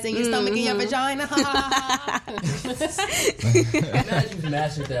butterflies in your stomach and your vagina. Imagine you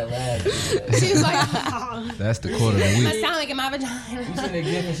mastered that laugh. She was like, That's the quarter of the I week. sound like in my You vagina. seen the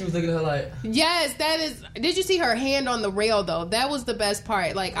gift and she was looking at her like, Yes, that is. Did you see her hand on the rail though? That was the best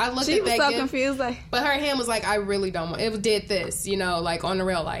part. Like I looked She at was that so gift, confused, like, but her hand was like, I really don't want. It did this, you know, like on the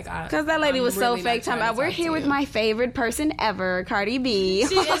rail, like because that lady was so fake. Talking about, we're here with my favorite person ever, Cardi B.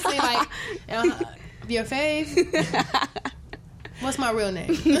 She instantly like, your fave. What's my real name?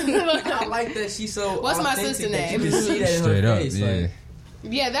 I like that she's so. What's my authentic sister that name? You can see that in Straight her up, face. yeah. Like,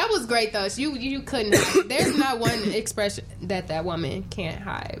 Yeah, that was great though. So you couldn't. There's not one expression that woman can't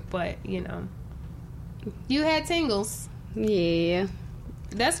hide. But you know, you had tingles. Yeah.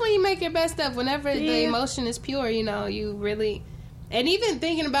 That's when you make your best stuff. Whenever the emotion is pure, you know, you really. And even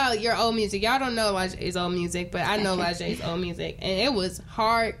thinking about your old music, y'all don't know Laje's old music, but I know Laje's old music, and it was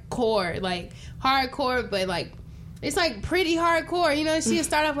hardcore, but like. It's like pretty hardcore, you know. She'll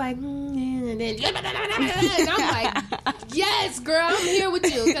start off like, and then, and I'm like, yes, girl, I'm here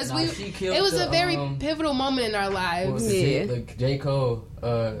with you because it was a very pivotal moment in our lives. Like J. Cole,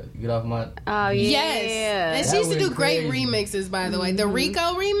 get off my. Oh yeah. Yes, and she used to do great crazy. remixes, by the way. The Rico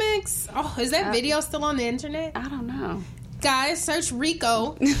remix. Oh, is that video still on the internet? I don't know. Guys, search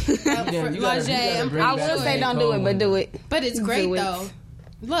Rico. For you gotta Laje. bring I back will say J. don't Cole do it, but do it. But it's great Do it. though.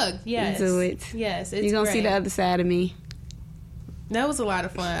 Look, yes, Do it. Yes, it's You're gonna see great. the other side of me. That was a lot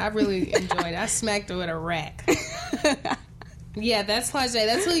of fun. I really enjoyed it. I smacked her with a rack. Yeah, that's Claude J.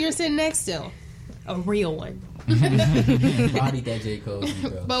 That's who you're sitting next to. A real one. Body that J. Cole,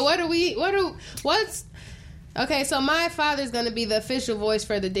 bro. But what's okay, so my father's gonna be the official voice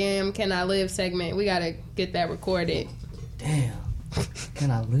for the damn Can I Live segment. We gotta get that recorded. Damn.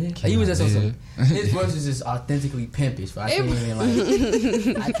 Can I live? He was just on some. His voice is just authentically pimpish. But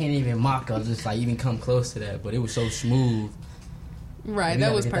I can't even mock or just like even come close to that. But it was so smooth. Right,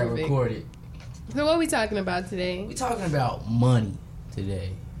 that was perfect. That recorded. So what are we talking about today? We talking about money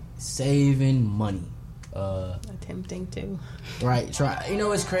today. Saving money. Attempting to. Right. Try. You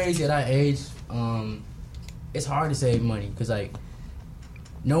know, it's crazy at our age. It's hard to save money because like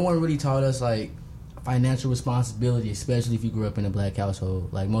no one really taught us like financial responsibility, especially if you grew up in a black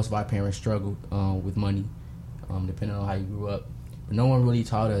household. Like most of our parents struggled with money, depending on how you grew up. But no one really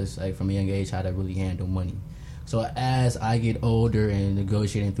taught us like from a young age how to really handle money. So as I get older and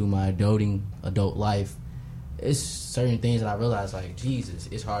negotiating through my adult life, it's certain things that I realize like Jesus,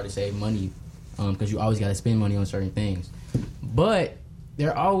 it's hard to save money because you always got to spend money on certain things. But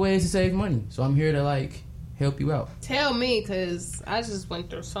there are ways to save money. So I'm here to like help you out. Tell me, because I just went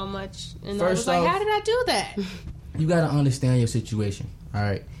through so much. And First I was like, off, how did I do that? You got to understand your situation. All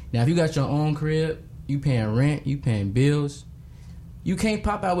right. Now, if you got your own crib, you paying rent, you paying bills, you can't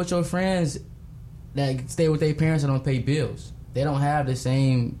pop out with your friends that stay with their parents and don't pay bills. They don't have the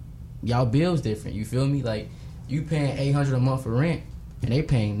same, y'all bills different. You feel me? Like, you paying $800 a month for rent, and they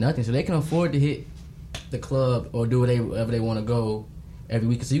paying nothing. So they can afford to hit the club or do whatever they want to go every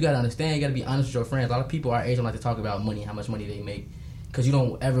week. So you got to understand, you got to be honest with your friends. A lot of people our age don't like to talk about money, how much money they make, because you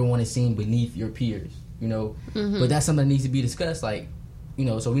don't ever want to seem beneath your peers, you know? Mm-hmm. But that's something that needs to be discussed, like, you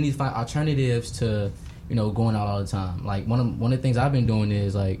know, so we need to find alternatives to, you know, going out all the time. Like, one of the things I've been doing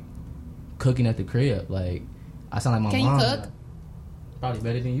is, like, cooking at the crib. Like, I sound like my mom. Can you cook? Probably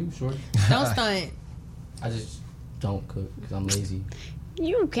better than you, sure. Don't stunt. I just don't cook because I'm lazy.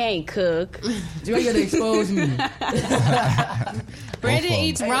 You can't cook. You ain't gotta expose me. Brandon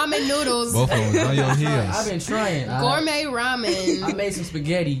eats ramen noodles. Both of them on your heels. I've been trying. Gourmet ramen. I made some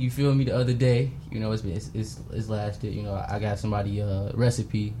spaghetti, you feel me, the other day. You know, it's lasted. You know, I got somebody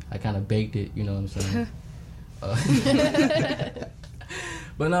recipe. I kind of baked it, you know what I'm saying?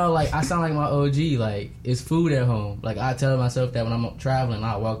 But no, like, I sound like my OG. Like, it's food at home. Like, I tell myself that when I'm traveling,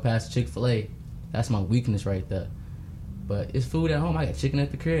 I walk past Chick-fil-A. That's my weakness right there. But it's food at home. I got chicken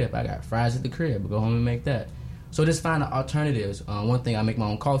at the crib. I got fries at the crib. Go home and make that. So just find the alternatives. One thing, I make my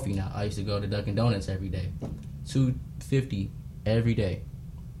own coffee now. I used to go to Dunkin' Donuts every day. $2.50 every day.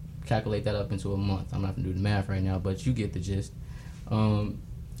 Calculate that up into a month. I'm not going to do the math right now, but you get the gist.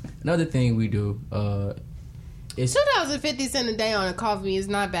 Another thing we do is $2.50 a day on a coffee is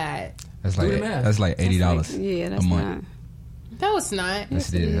not bad. That's like $80 a month. No, it's not.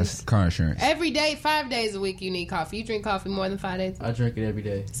 That's it. That's car insurance. Every day, 5 days a week, you need coffee. You drink coffee more than 5 days? I drink it every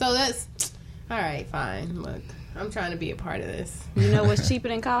day. So that's... All right, fine. Look, I'm trying to be a part of this. You know what's cheaper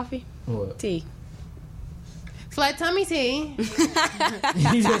than coffee? What? Tea. Flat tummy tea.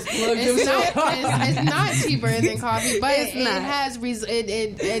 You just plugged yourself. It's not cheaper than coffee, but It's it not. has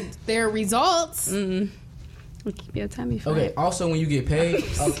there are results. Mm-hmm. We'll keep your tummy flat. Okay, also when you get paid,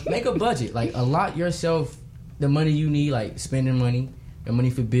 make a budget. Like, allot yourself the money you need, like spending money, the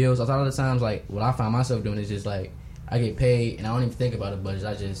money for bills. A lot of the times, like, what I find myself doing is just like, I get paid and I don't even think about a budget.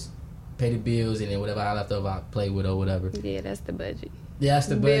 I just pay the bills and then whatever I left over, I play with or whatever. Yeah, that's the budget. Yeah, that's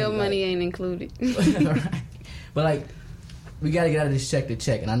the budget. Bill money ain't included. Right. But like, we gotta get out of this check to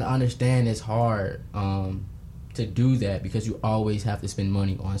check, and I understand it's hard to do that because you always have to spend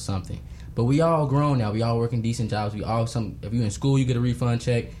money on something. But we all grown now. We all working decent jobs. If you're in school, you get a refund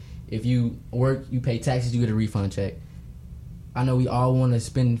check. If you work, you pay taxes, you get a refund check. I know we all want to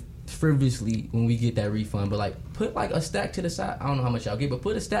spend frivolously when we get that refund, but like, put like a stack to the side. I don't know how much y'all get, but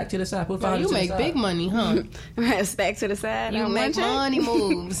put a stack to the side. Put $5 You to make the side. big money, huh? Right, a stack to the side. You make money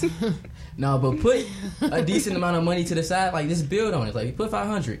moves. No, but put a decent amount of money to the side. Like, just build on it. Like, put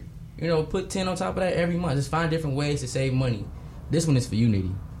 500. You know, put 10 on top of that every month. Just find different ways to save money. This one is for you,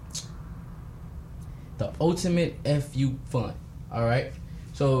 Nitty. The ultimate FU fund. All right.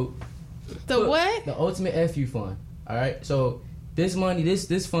 So what? The ultimate FU fund. All right. So this money,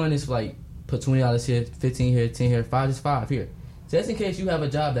 this fund is like, put $20 here, 15 here, 10 here, 5 just 5 here. Just in case you have a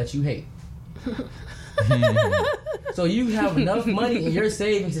job that you hate. So you have enough money in your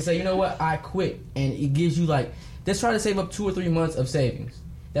savings to say, you know what, I quit. And it gives you like, just try to save up 2 or 3 months of savings.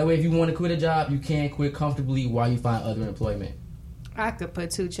 That way, if you want to quit a job, you can quit comfortably while you find other employment. I could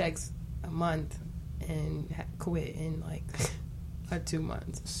put 2 checks a month and quit in like or 2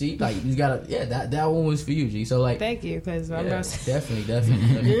 months. See, like you gotta, that one was for you, G. So like, Thank you, because I'm yeah, not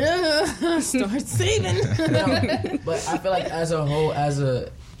definitely. yeah, start saving. But I feel like as a whole, as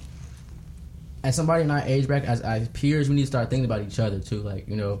somebody in our age bracket, as peers, we need to start thinking about each other too. Like,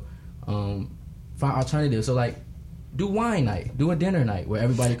 you know, find alternatives. So like, do wine night, do a dinner night where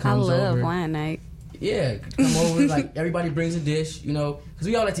everybody comes over. I love wine night. Yeah, come over. Like everybody brings a dish, you know, because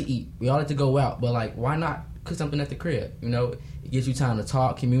we all like to eat, we all like to go out. But like, why not cook something at the crib? You know, it gives you time to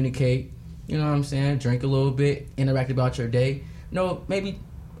talk, communicate. You know what I'm saying? Drink a little bit, interact about your day. You know, maybe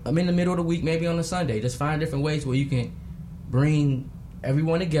I'm in the middle of the week, maybe on a Sunday. Just find different ways where you can bring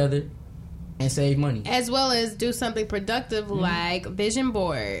everyone together and save money, as well as do something productive like vision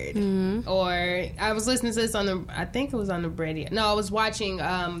board. Or I was listening to this on I think it was on the radio. No, I was watching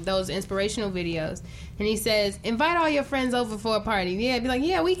those inspirational videos, and he says invite all your friends over for a party. Yeah, be like,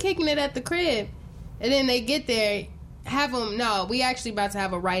 yeah, we kicking it at the crib, and then they get there, have them. No, we actually about to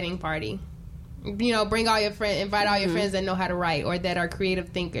have a writing party. You know, bring all your friends, invite all your friends that know how to write or that are creative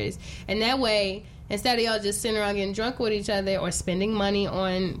thinkers, and that way, instead of y'all just sitting around getting drunk with each other or spending money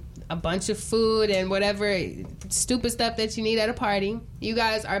on a bunch of food and whatever stupid stuff that you need at a party, you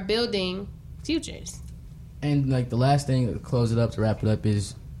guys are building futures. And like the last thing to close it up, to wrap it up,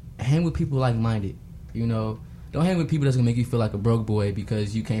 is hang with people like-minded. You know, don't hang with people that's gonna make you feel like a broke boy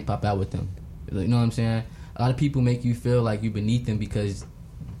because you can't pop out with them. You know what I'm saying? A lot of people make you feel like you're beneath them because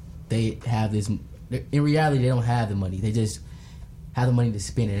they have this. In reality, they don't have the money. They just have the money to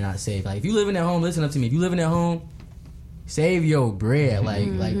spend and not save. Like if you living at home, listen up to me. If you living at home, save your bread. Like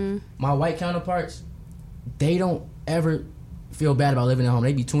my white counterparts, they don't ever feel bad about living at home.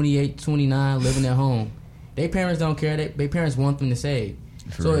 They be 28, 29, living at home. Their parents don't care. Their parents want them to save.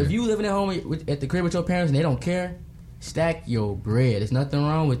 So if you living at home at the crib with your parents and they don't care, stack your bread. There's nothing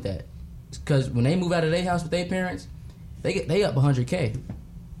wrong with that. Because when they move out of their house with their parents, they up $100K.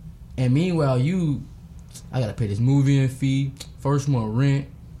 And meanwhile, I gotta pay this moving fee, first month rent.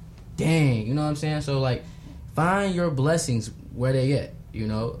 Dang, you know what I'm saying? So like, find your blessings where they at. You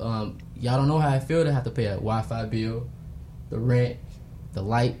know, y'all don't know how I feel to have to pay a Wi-Fi bill, the rent, the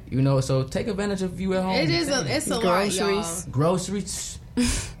light. You know, so take advantage of you at home. It's a lot, y'all. Groceries.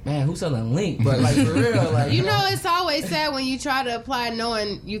 Man, who's selling Link? But like for real, like you know, it's always sad when you try to apply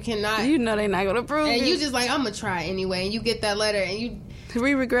knowing you cannot. You know they're not gonna approve it, and you just like, I'm gonna try anyway. And you get that letter, and you.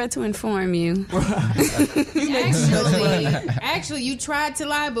 We regret to inform you. Actually, you tried to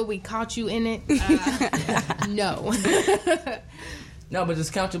lie, but we caught you in it. No. No, but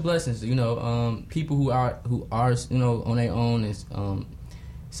just count your blessings. You know, people who are you know on their own is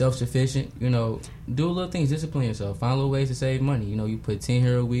self-sufficient. You know, do little things, discipline yourself, find little ways to save money. You know, you put 10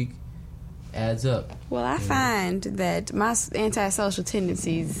 here a week, adds up. Well, I find that my antisocial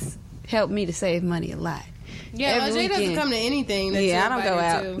tendencies help me to save money a lot. Yeah, Jay doesn't come to anything. That I don't go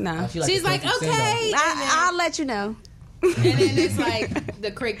out. No, she's like, okay, I'll let you know. And then it's like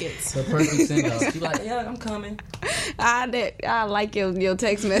the crickets. The perfect send-off. She's like, yeah, I'm coming. I like your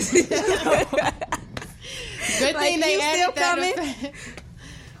text message. Good thing they added that.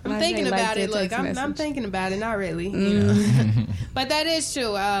 I'm thinking about it. Look, I'm thinking about it. Not really. You know. But that is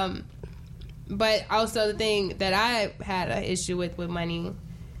true. But also the thing that I had an issue with money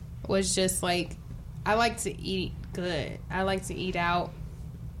was just like, I like to eat good. I like to eat out.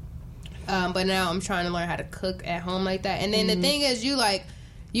 But now I'm trying to learn how to cook at home like that. And then the thing is, you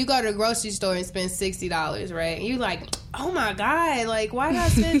go to the grocery store and spend $60, right? And you like, oh my God, like why did I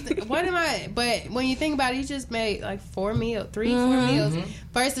spend? What am I? But when you think about it, you just made like 4 meals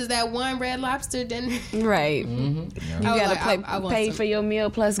versus that one Red Lobster dinner. Right. You gotta pay for your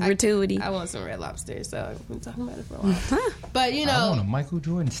meal plus gratuity. I want some Red Lobster, so we've been talking about it for a while. But you know, I want a Michael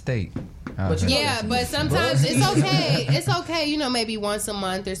Jordan steak. But sometimes it's okay. It's okay, you know, maybe once a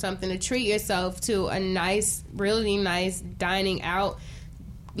month or something to treat yourself to a nice, really nice dining out.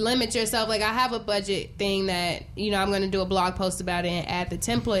 Limit yourself. Like I have a budget thing that, you know, I'm going to do a blog post about it and add the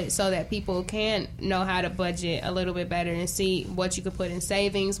template so that people can know how to budget a little bit better and see what you could put in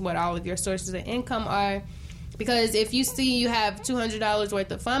savings, what all of your sources of income are. Because if you see you have $200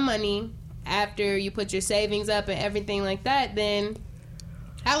 worth of fun money after you put your savings up and everything like that, then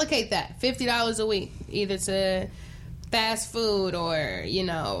allocate that $50 a week either to fast food or, you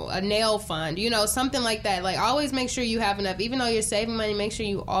know, a nail fund, you know, something like that. Like always make sure you have enough. Even though you're saving money, make sure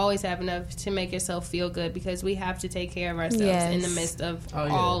you always have enough to make yourself feel good, because we have to take care of ourselves in the midst of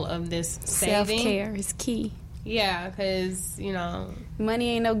all of this saving. Self-care is key. Yeah, because, you know,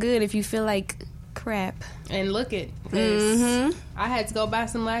 money ain't no good if you feel like crap. And look it, because I had to go buy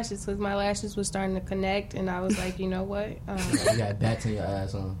some lashes because my lashes was starting to connect, and I was like, you know what? You got bats in your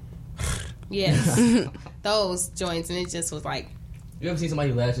ass, huh? Yes. Those joints, and it just was like You ever seen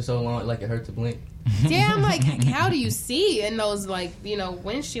somebody last for so long like it hurt to blink? Yeah, I'm like, how do you see in those like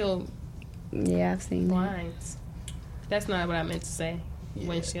windshield? Yeah, I've seen blinds. That's not what I meant to say. Yeah.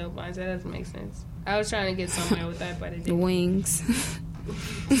 Windshield blinds. That doesn't make sense. I was trying to get somewhere with that, but it didn't. Wings.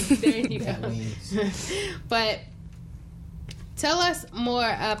 There you go. But tell us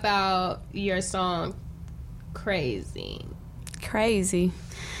more about your song, Crazy. Crazy.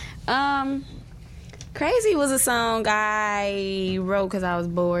 Crazy was a song I wrote because I was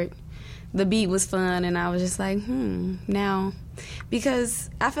bored. The beat was fun, and I was just like, now. Because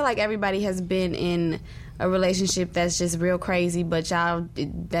I feel like everybody has been in a relationship that's just real crazy, but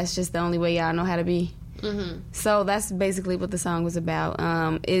that's just the only way y'all know how to be. Mm-hmm. So that's basically what the song was about.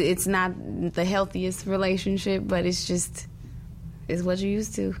 It's not the healthiest relationship, but it's what you're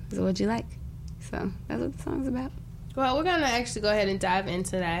used to. It's what you like. So that's what the song's about. Well, we're going to actually go ahead and dive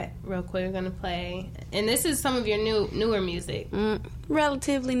into that real quick. We're going to play. And this is some of your newer music.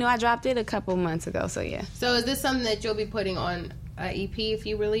 Relatively new. I dropped it a couple months ago, so yeah. So is this something that you'll be putting on an EP if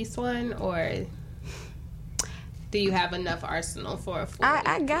you release one? Or do you have enough arsenal for a full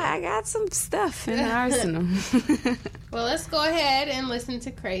I got some stuff in the arsenal. Well, let's go ahead and listen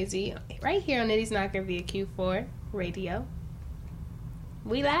to Crazy right here on Nitty's Knocker via Q4 Radio.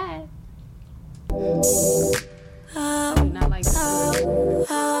 We live. Not like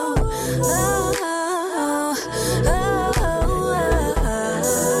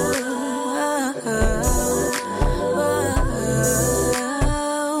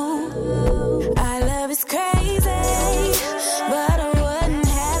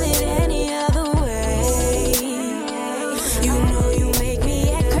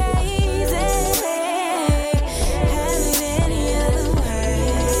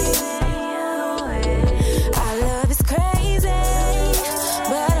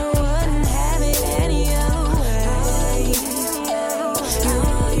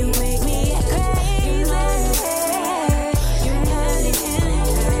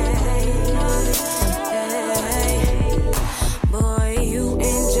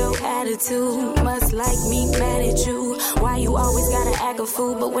must like me, mad at you. Why you always gotta act a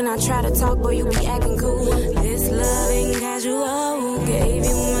fool? But when I try to talk, boy, you be acting cool. This love ain't casual. Gave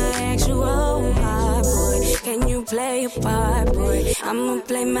you my actual heart, boy. Can you play a part, boy? I'ma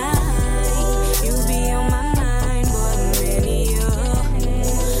play mine. You be on my mind, boy. I'm ready,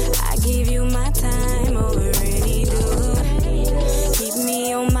 I give you my time, already do. Keep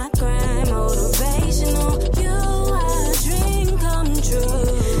me on my grind, motivational. You are a dream come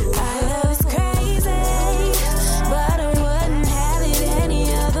true.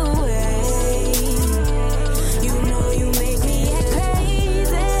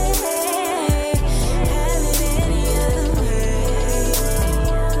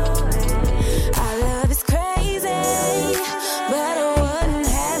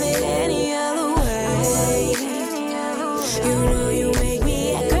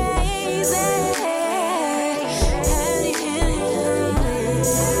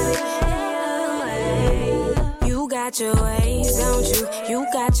 Your ways, don't you? You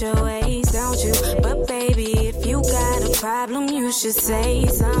got your ways, don't you? But baby, if you got a problem, you should say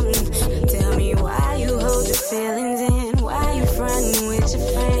something. Tell me why you hold your feelings in, why you frontin' with your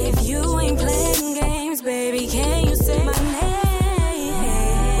friend. If you ain't playing games, baby, can you say my name?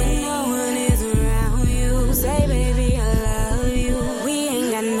 When no one is around you, say baby, I love you. We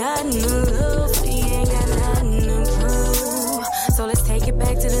ain't got nothing to lose, we ain't got nothing to prove. So let's take it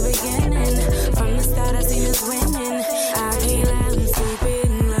back to the beginning. From the start, I seen us winning.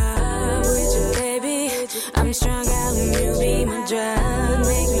 Strung out and you be my drug,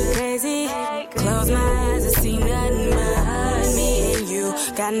 make me crazy. Close my eyes, I see nothing but me and you.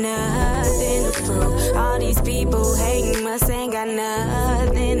 Got nothing to prove. All these people hating us ain't got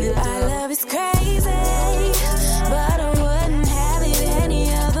nothing to do. Our love is crazy, but I wouldn't have it any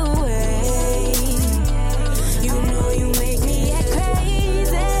other way. You know you make me act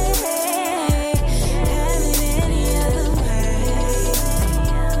crazy. Have it any other way.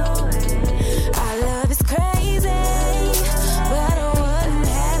 Our love is crazy.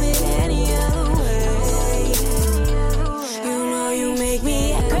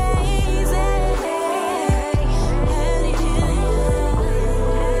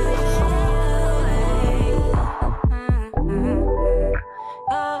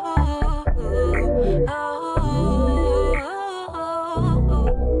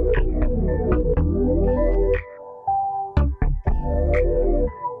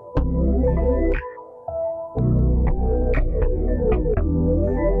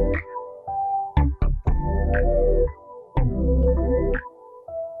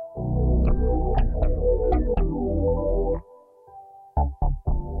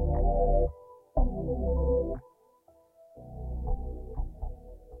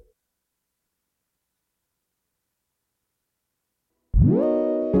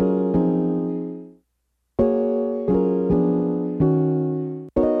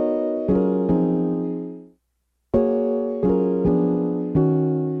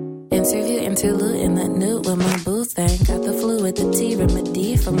 Interlude in the nude with my boo thing. Got the flu with the tea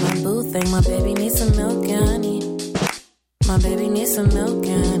remedy for my boo thing. My baby needs some milk and honey. My baby needs some milk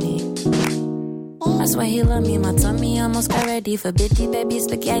and honey. I swear he love me. My tummy almost got ready for bitty baby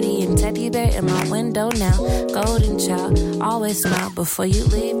spaghetti and teddy bear in my window now. Golden child, always smile before you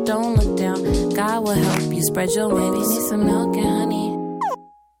leave. Don't look down. God will help you spread your wings. Baby needs some milk and honey.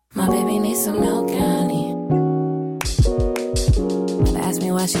 My baby needs some milk and honey. Ask me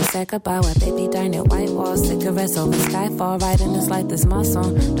why she said goodbye. Why baby darn it, white walls, cigarettes over skyfall. Riding this light, this my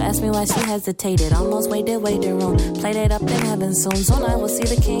song. Don't ask me why she hesitated. Almost waiting room. Played it up in heaven soon. Soon I will see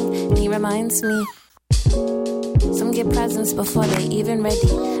the king, and he reminds me. Some get presents before they even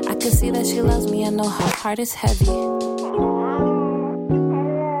ready. I can see that she loves me. I know her heart is heavy.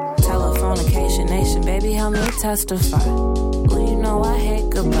 Telephonication nation, baby, help me testify. Ooh, you know I hate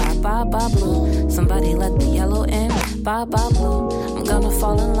goodbye. Bye bye blue. Somebody let the yellow in. Bye bye blue. I'm gonna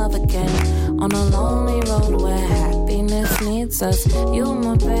fall in love again on a lonely road where happiness needs us. You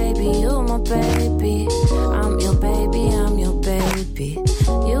my baby, you my baby. I'm your baby, I'm your baby.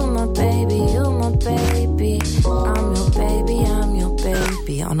 You my baby, you my baby. I'm your baby, I'm your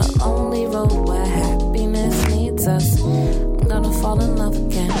baby. On a lonely road where happiness needs us. I'm gonna fall in love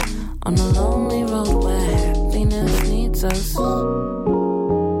again on a lonely road where happiness needs us.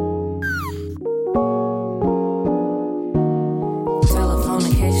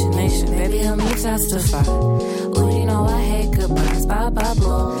 Baby, help me testify. Ooh, you know I hate goodbyes. Bye bye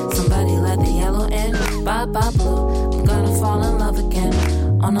blue. Somebody let the yellow in. Bye bye blue. I'm gonna fall in love again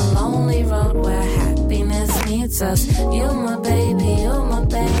on a lonely road where happiness needs us. You my baby, you my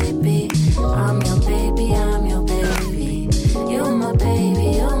baby. I'm your baby, I'm your baby. You my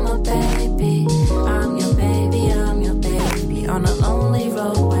baby, you my baby. I'm your baby, I'm your baby. On a lonely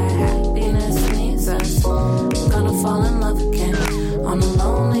road where happiness needs us. I'm gonna fall in love again on a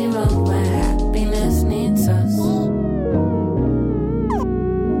lonely road where happiness needs us.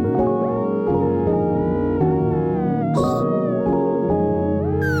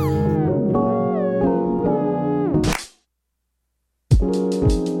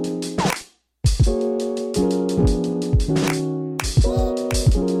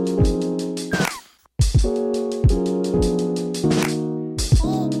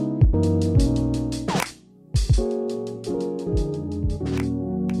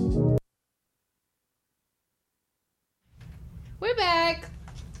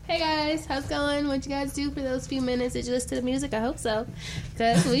 How's it going? What you guys do for those few minutes that you listen to the music? I hope so.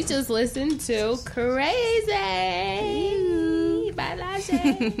 Because we just listened to Crazy by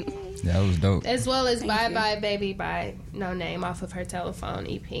Lajay. That was dope. As well as Bye Bye Baby by No Name off of her Telephone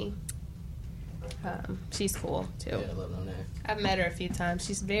EP. She's cool, too. Yeah, I love No Name. I've met her a few times.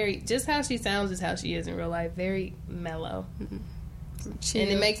 She's very, just how she sounds is how she is in real life. Very mellow. Mm-hmm. And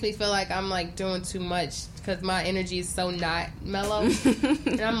it makes me feel like I'm like doing too much because my energy is so not mellow.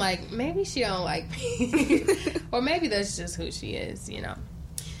 And I'm like, maybe she don't like me. Or maybe that's just who she is, you know.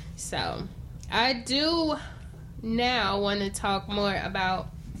 So I do now want to talk more about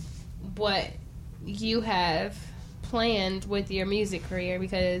what you have planned with your music career,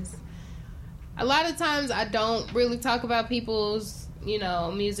 because a lot of times I don't really talk about people's, you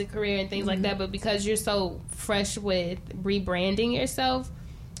know, music career and things like that, but because you're so fresh with rebranding yourself,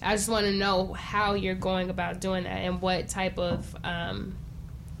 I just want to know how you're going about doing that and what type of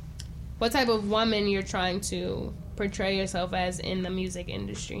woman you're trying to portray yourself as in the music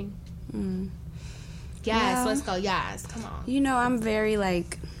industry. Yes, let's go. Yes, come on. You know, I'm very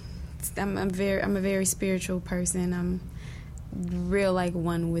I'm a very spiritual person. I'm real like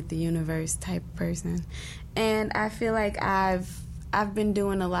one with the universe type person, and I feel like I've been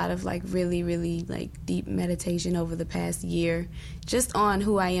doing a lot of like really, really like deep meditation over the past year just on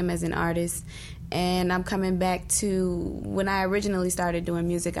who I am as an artist. And I'm coming back to when I originally started doing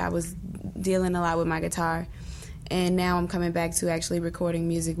music, I was dealing a lot with my guitar. And now I'm coming back to actually recording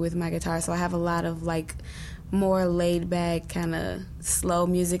music with my guitar. So I have a lot of like more laid back kind of slow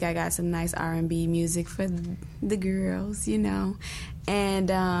music. I got some nice R&B music for the girls, you know. And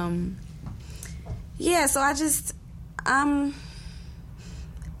yeah, so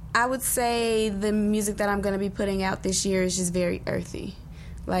I would say the music that I'm going to be putting out this year is just very earthy.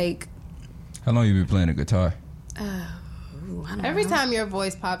 Like, how long you been playing the guitar? I don't Every know. time your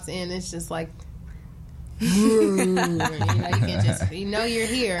voice pops in, it's just like, you know, you can just, you know, you're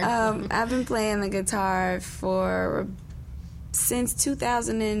here. I've been playing the guitar since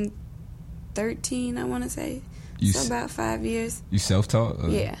 2013, I want to say. So about 5 years. You self-taught?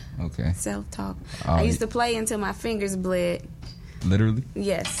 Yeah. Okay. Self-taught. I used to play until my fingers bled. Literally?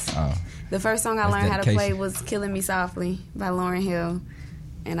 Yes. Oh. The first song I That's learned how to play dedication. was Killing Me Softly by Lauryn Hill.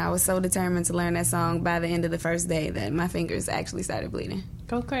 And I was so determined to learn that song by the end of the first day that my fingers actually started bleeding.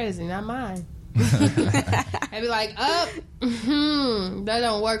 Go crazy, not mine. I'd be like, that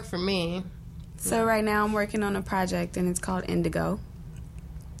don't work for me. So right now I'm working on a project and it's called Indigo.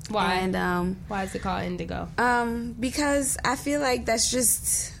 Why? And why is it called Indigo? Because I feel like that's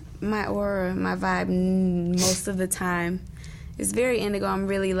just my aura, my vibe most of the time. It's very indigo. I'm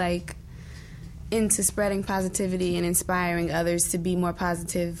really like into spreading positivity and inspiring others to be more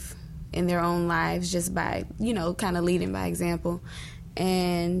positive in their own lives just by, kind of leading by example.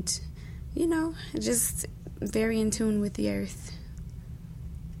 And, just very in tune with the earth.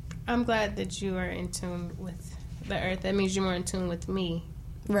 I'm glad that you are in tune with the earth. That means you're more in tune with me.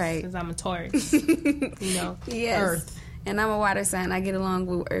 Right. Because I'm a Taurus. Yes. Earth. And I'm a water sign. I get along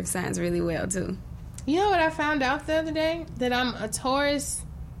with earth signs really well, too. You know what I found out the other day? That I'm a Taurus.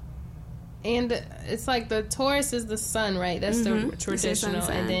 And it's like the Taurus is the sun, right? That's the traditional.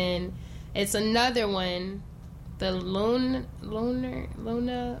 And then it's another one, the Luna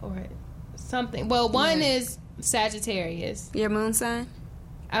or something. Well, one is Sagittarius. Your moon sign?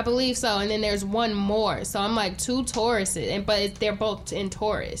 I believe so. And then there's one more. So I'm like 2 Tauruses, but they're both in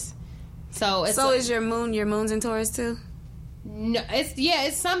Taurus. So it's is your moon's in Taurus too? No,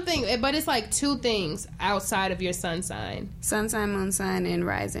 it's something, but it's like 2 things outside of your sun sign. Sun sign, moon sign, and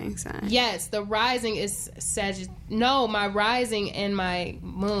rising sign. Yes, the rising is Sagittarius. No, my rising and my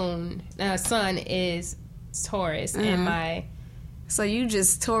moon, sun is Taurus, and my. So you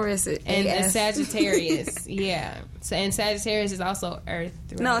just Taurus and Sagittarius, yeah. So, and Sagittarius is also Earth.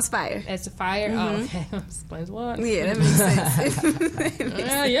 Right? No, it's fire. It's fire. Oh, okay. Explains what. Yeah, that makes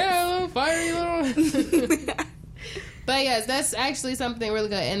sense. Yeah, fiery little. But yes, that's actually something really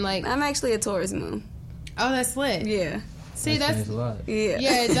good. And like, I'm actually a Taurus moon. Oh, that's lit. Yeah. See, that's a lot. Yeah.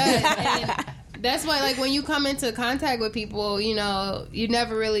 Yeah, it does. And that's why, like, when you come into contact with people, you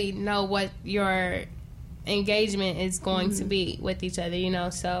never really know what your engagement is going to be with each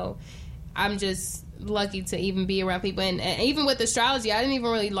other, so I'm just lucky to even be around people, and even with astrology, I didn't even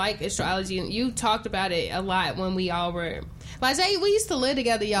really like astrology. You talked about it a lot when we all were like, we used to live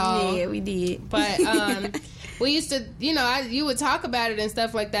together, y'all. Yeah, we did. But we used to, you would talk about it and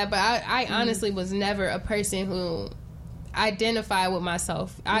stuff like that, but I honestly was never a person who identified with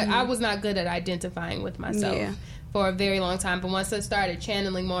myself. I was not good at identifying with myself for a very long time, but once I started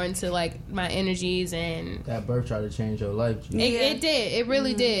channeling more into like my energies, and that birth chart to change your life. It did. It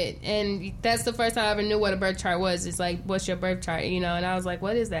really did. And that's the first time I ever knew what a birth chart was. It's like, what's your birth chart? And I was like,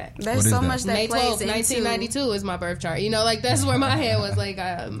 what is that? There's so much that May 12th, plays 1992 is my birth chart. Like, that's where my head was like,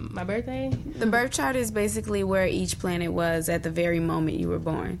 my birthday. The birth chart is basically where each planet was at the very moment you were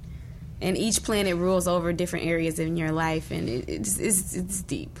born. And each planet rules over different areas in your life, and it's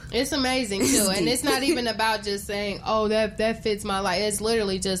deep. It's amazing, too. And it's not even about just saying, oh, that fits my life. It's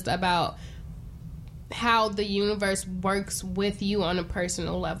literally just about how the universe works with you on a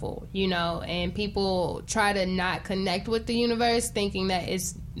personal level, and people try to not connect with the universe thinking that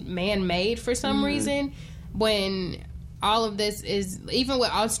it's man-made for some reason, when all of this is, even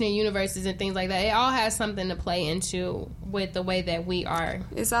with alternate universes and things like that, it all has something to play into with the way that we are.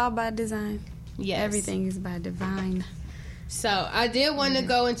 It's all by design. Yes. Everything is by divine. So I did want to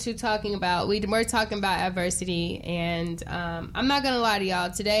go into talking about, we're talking about adversity, and I'm not going to lie to y'all,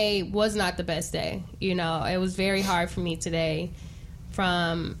 today was not the best day. It was very hard for me today,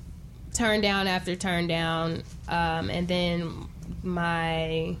 from turn down after turn down, and then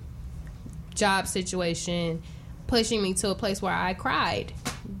my job situation pushing me to a place where I cried.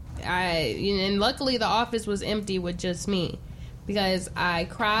 And luckily the office was empty with just me, because I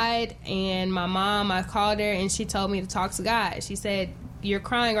cried, and my mom, I called her and she told me to talk to God. She said, you're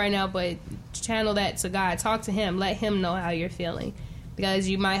crying right now, but channel that to God. Talk to him. Let him know how you're feeling, because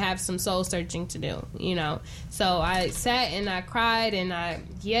you might have some soul searching to do, So I sat and I cried and I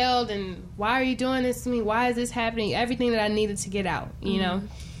yelled, and why are you doing this to me? Why is this happening? Everything that I needed to get out,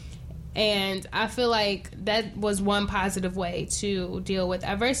 And I feel like that was one positive way to deal with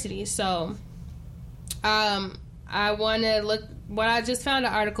adversity. So I want to look, what I just found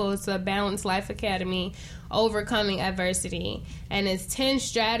an article, it's a Balanced Life Academy, Overcoming Adversity, and it's 10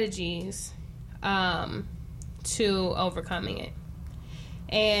 strategies to overcoming it.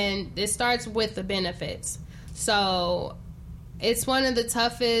 And it starts with the benefits. So it's one of the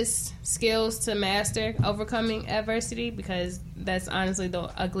toughest skills to master, overcoming adversity, because that's honestly the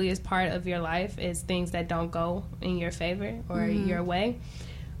ugliest part of your life, is things that don't go in your favor or your way.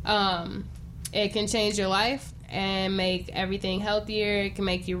 It can change your life and make everything healthier. It can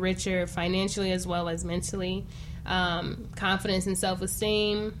make you richer financially as well as mentally. Confidence and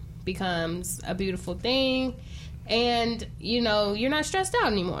self-esteem becomes a beautiful thing. and you know you're not stressed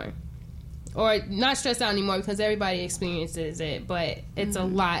out anymore, or not stressed out anymore because everybody experiences it, but it's a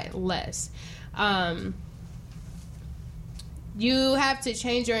lot less. You have to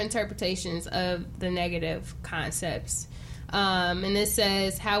change your interpretations of the negative concepts. And it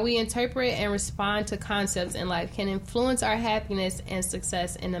says, how we interpret and respond to concepts in life can influence our happiness and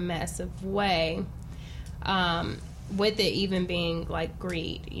success in a massive way. With it even being like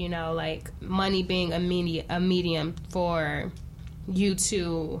greed, you know, like money being a medium for you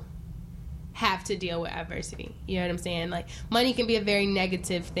to have to deal with adversity. You know what I'm saying? Like, money can be a very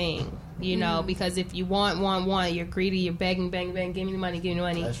negative thing, you know, because if you want, you're greedy, you're begging, give me the money,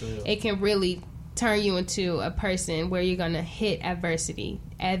 it can really turn you into a person where you're going to hit adversity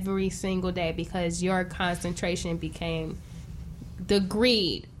every single day because your concentration became the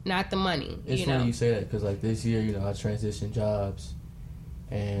greed, not the money. It's funny you say that because, like, this year, you know, I transitioned jobs,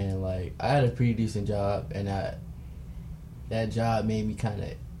 and, like, I had a pretty decent job, and that job made me kind of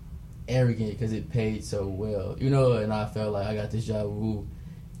arrogant because it paid so well, you know, and I felt like I got this job, woo,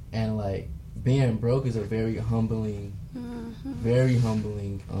 and, like, being broke is a very humbling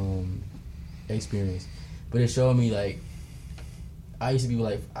experience, but it showed me, like, I used to be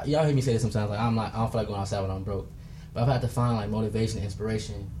like, y'all hear me say this sometimes, like, I don't feel like going outside when I'm broke, but I've had to find, like, motivation and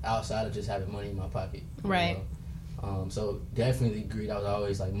inspiration outside of just having money in my pocket, right? So definitely greed. I was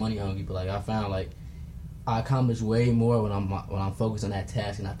always, like, money hungry, but, like, I found, like, I accomplish way more when I'm focused on that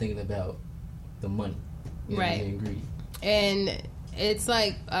task and not thinking about the money, right? Being greedy. And it's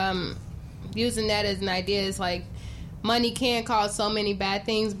like using that as an idea is like, money can cause so many bad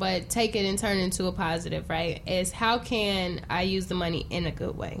things, but take it and turn it into a positive, right? Is how can I use the money in a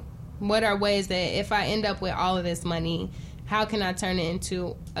good way? What are ways that if I end up with all of this money, how can I turn it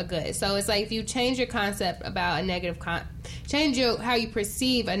into a good? So it's like if you change your concept about a negative how you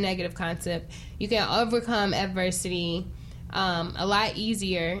perceive a negative concept, you can overcome adversity a lot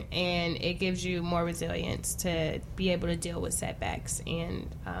easier, and it gives you more resilience to be able to deal with setbacks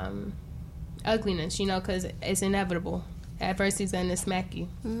and ugliness, you know, because it's inevitable. Adversity's going to smack you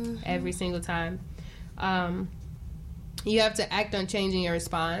every single time. You have to act on changing your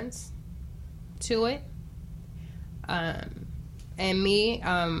response to it. And me,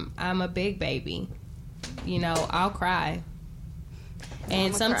 I'm a big baby. You know, I'll cry.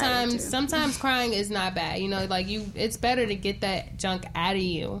 And sometimes crying is not bad. You know, like it's better to get that junk out of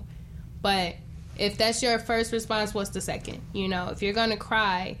you. But if that's your first response, what's the second? You know, if you're going to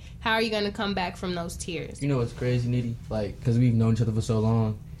cry, how are you going to come back from those tears? You know what's crazy, Nitty? Like, because we've known each other for so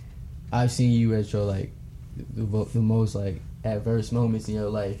long, I've seen you at your, like, the most, like, adverse moments in your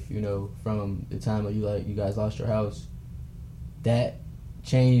life, you know, from the time that you guys lost your house. That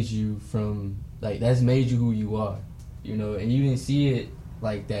changed you from, like, that's made you who you are, you know, and you didn't see it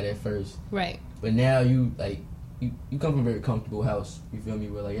like that at first. Right. But now you, like, you come from a very comfortable house, you feel me,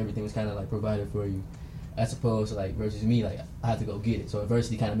 where, like, everything was kind of, like, provided for you, as opposed to, like, versus me, like, I had to go get it. So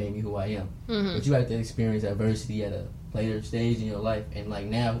adversity kind of made me who I am. Mm-hmm. But you had to experience adversity at a later stage in your life, and, like,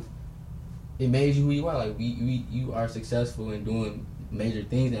 now it made you who you are. Like, you are successful in doing major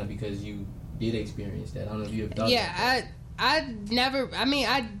things now because you did experience that. I don't know if you ever thought that.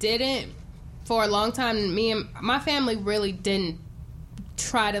 I didn't for a long time. Me and my family really didn't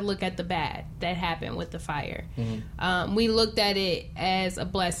try to look at the bad that happened with the fire. Mm-hmm. We looked at it as a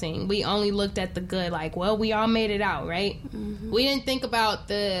blessing. We only looked at the good, like, well, we all made it out, right? Mm-hmm. We didn't think about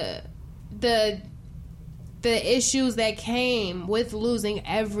the issues that came with losing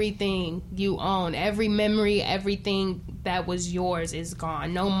everything you own. Every memory, everything that was yours is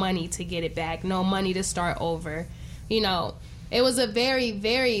gone. No money to get it back. No money to start over. You know, it was a very,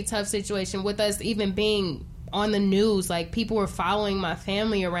 very tough situation with us even being on the news. Like, people were following my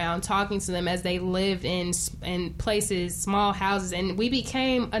family around, talking to them as they lived in places, small houses, and we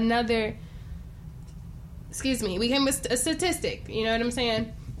became a statistic. You know what I'm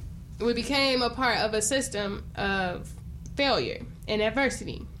saying? We became a part of a system of failure and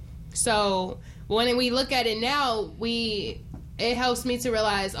adversity. So when we look at it now, it helps me to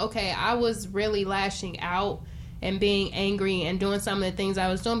realize, okay, I was really lashing out and being angry and doing some of the things I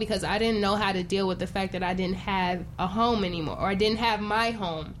was doing because I didn't know how to deal with the fact that I didn't have a home anymore, or I didn't have my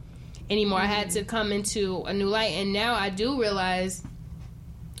home anymore. Mm-hmm. I had to come into a new light, and now I do realize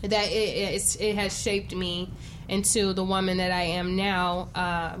that it has shaped me into the woman that I am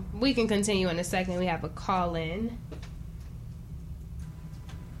now. We can continue in a second. We have a call in.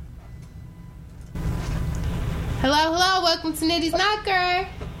 Hello, welcome to Nitty's Knocker.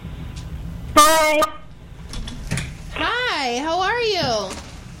 Hi. Hi, how are you?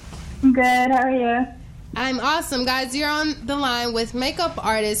 I'm good, how are you? I'm awesome. Guys, you're on the line with makeup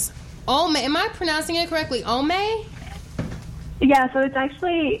artist Ome. Am I pronouncing it correctly? Ome? Yeah, so it's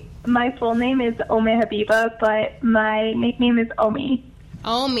actually, my full name is Ome Habiba, but my nickname is Omi.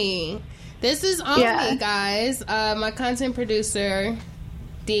 Omi. This is Omi, guys. My content producer,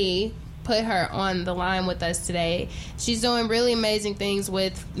 D, put her on the line with us today. She's doing really amazing things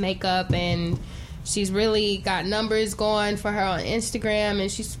with makeup, and she's really got numbers going for her on Instagram,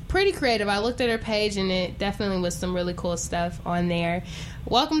 and she's pretty creative. I looked at her page, and it definitely was some really cool stuff on there.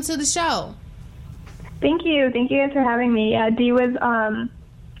 Welcome to the show. Thank you. Thank you guys for having me. Yeah, Dee was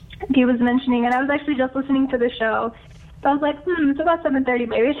mentioning, and I was actually just listening to the show. So I was like, it's about 7:30.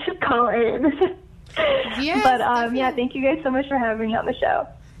 Maybe I should call in. Yes, but yeah, thank you guys so much for having me on the show.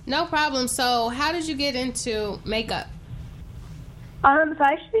 No problem. So how did you get into makeup? So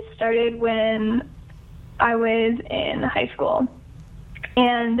I actually started when I was in high school,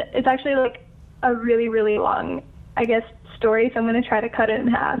 and it's actually like a really, really long, I guess, story. So I'm going to try to cut it in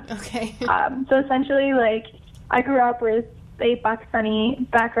half. Okay. So essentially, like, I grew up with a Pakistani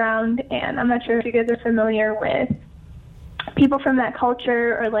background, and I'm not sure if you guys are familiar with people from that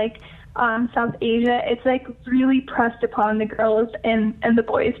culture or like South Asia. It's like really pressed upon the girls and the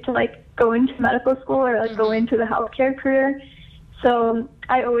boys to like go into medical school or like go into the healthcare career. So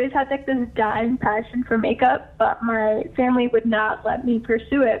I always had like this dying passion for makeup, but my family would not let me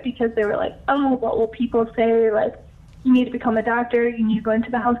pursue it because they were like, oh, what will people say? Like, you need to become a doctor, you need to go into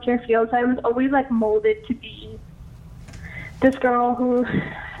the healthcare field. So I was always like molded to be this girl who,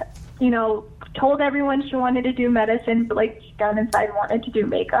 you know, told everyone she wanted to do medicine, but like deep down inside wanted to do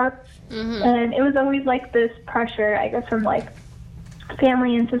makeup. And it was always like this pressure, I guess, from like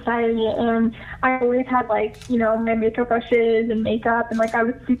family and society. And I always had like, you know, my makeup brushes and makeup, and like I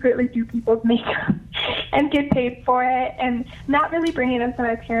would secretly do people's makeup and get paid for it, and not really bring it up to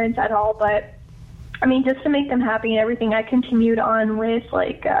my parents at all. But I mean, just to make them happy and everything, I continued on with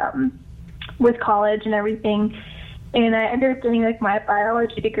like with college and everything. And I ended up getting like my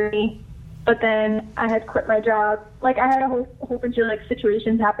biology degree, but then I had quit my job. Like, I had a whole bunch of like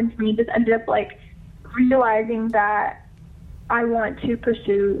situations happen to me. Just ended up like realizing that I want to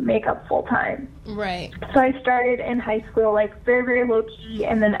pursue makeup full time. Right. So I started in high school, like very, very low key,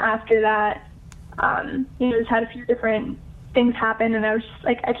 and then after that, you know, just had a few different things happen, and I was just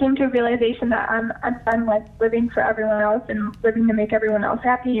like, I came to a realization that I'm done like living for everyone else and living to make everyone else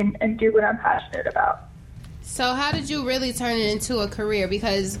happy and do what I'm passionate about. So how did you really turn it into a career?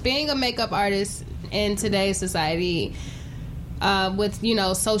 Because being a makeup artist in today's society, with, you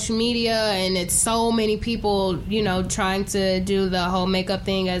know, social media, and it's so many people, you know, trying to do the whole makeup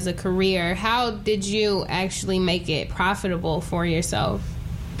thing as a career, how did you actually make it profitable for yourself?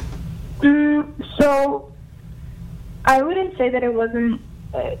 So I wouldn't say that it wasn't.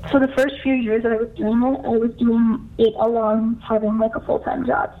 So the first few years that I was doing it along having like a full-time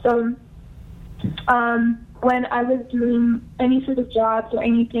job. So when I was doing any sort of jobs or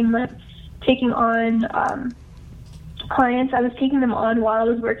anything like taking on clients, I was taking them on while I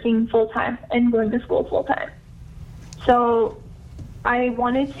was working full-time and going to school full-time. So I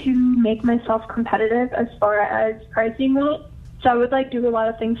wanted to make myself competitive as far as pricing went. So I would like do a lot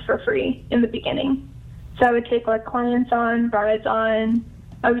of things for free in the beginning. So I would take like clients on, brides on.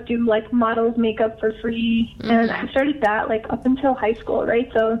 I would do like models makeup for free. And I started that like up until high school,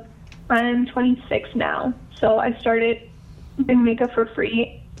 right? So I'm 26 now. So I started doing makeup for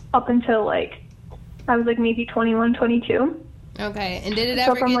free up until like I was like maybe 21, 22. Okay. And did it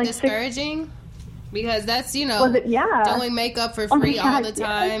ever get like discouraging? Because that's, you know, yeah. doing makeup for free all the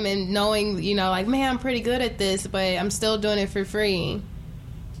time and knowing, you know, like, man, I'm pretty good at this, but I'm still doing it for free.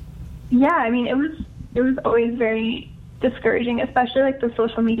 Yeah, I mean, it was always very discouraging, especially like the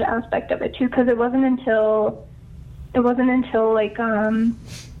social media aspect of it too, because it wasn't until like I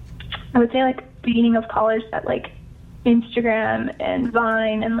would say like beginning of college that like Instagram and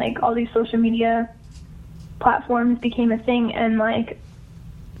Vine and like all these social media platforms became a thing. And like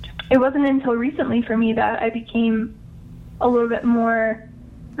it wasn't until recently for me that I became a little bit more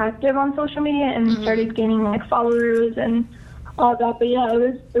active on social media and started gaining like followers and all that. But yeah,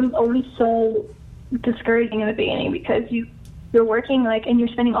 it was always so discouraging in the beginning because you're working like and you're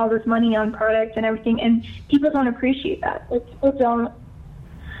spending all this money on products and everything, and people don't appreciate that. Like people don't.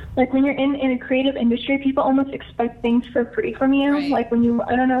 Like when you're in a creative industry, people almost expect things for free from you. Right. Like when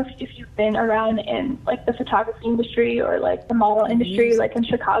I don't know if you've been around in like the photography industry or like the model industry, like in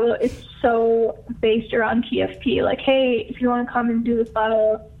Chicago, it's so based around TFP. Like, hey, if you want to come and do this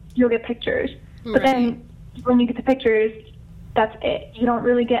model, you'll get pictures. Right. But then when you get the pictures, that's it. You don't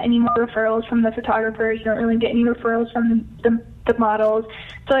really get any more referrals from the photographer. You don't really get any referrals from the models.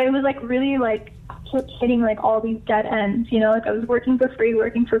 So it was like really like kept hitting like all these dead ends, you know, like I was working for free,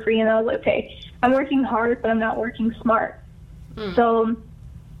 and I was like, okay, I'm working hard, but I'm not working smart. So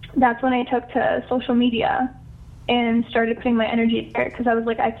that's when I took to social media and started putting my energy there, because I was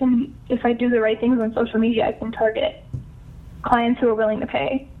like, if I do the right things on social media, I can target clients who are willing to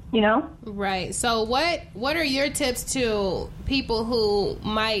pay, you know? Right. So what are your tips to people who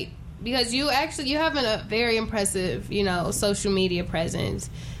might, because you have a very impressive, you know, social media presence.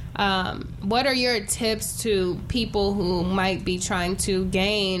 What are your tips to people who might be trying to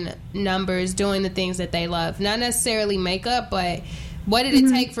gain numbers doing the things that they love? Not necessarily makeup, but what did it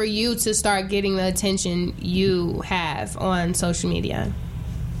take for you to start getting the attention you have on social media?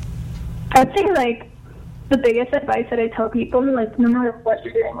 I'd say, like, the biggest advice that I tell people, like, no matter what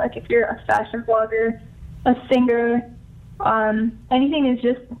you're doing, like, if you're a fashion blogger, a singer, anything, is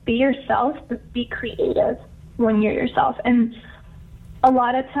just be yourself, but be creative when you're yourself. And a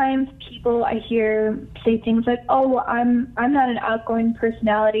lot of times people I hear say things like, oh, I'm not an outgoing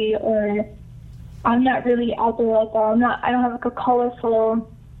personality, or I'm not really out there like that. I don't have like a colorful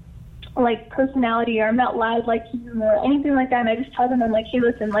like personality, or I'm not loud like you, or anything like that. And I just tell them, I'm like, hey,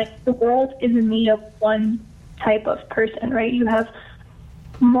 listen, like, the world isn't made of one type of person, right? You have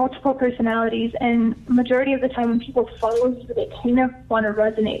multiple personalities, and majority of the time when people follow you, they kind of want to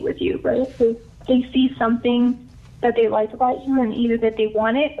resonate with you, right? So they see something that they like about you, and either that they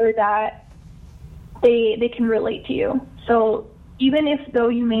want it or that they can relate to you. So even if though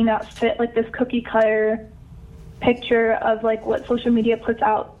you may not fit like this cookie cutter picture of like what social media puts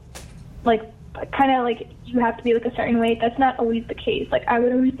out, like kind of like you have to be like a certain way, that's not always the case. Like I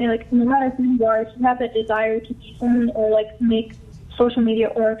would always say, like, no matter who you are, if you have that desire to be someone or like make social media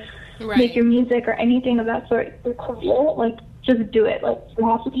or make your music or anything of that sort your career, like just do it. Like you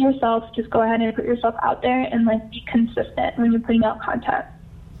have to be yourself. Just go ahead and put yourself out there and like be consistent when you're putting out content.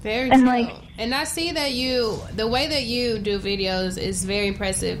 Very true. Like, and I see that the way that you do videos is very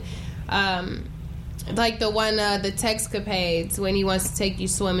impressive. Like the one, the Texcapades, when he wants to take you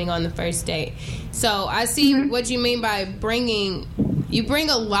swimming on the first date. So I see what you mean by you bring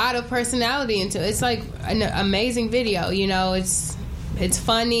a lot of personality into it. It's like an amazing video, you know, it's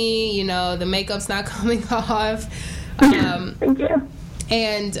funny, you know, the makeup's not coming off. Thank you.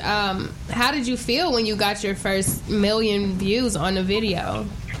 And how did you feel when you got your first 1 million views on a video?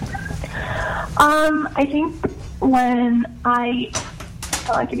 I think when I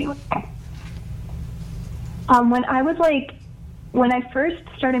was like, when I first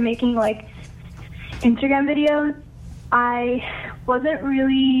started making like Instagram videos, I wasn't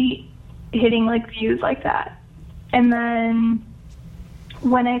really hitting like views like that. And then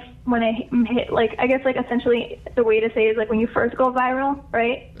when I hit, like, I guess like essentially the way to say it is like when you first go viral,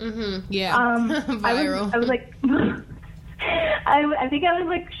 right? Yeah. Viral. I was like, I think I was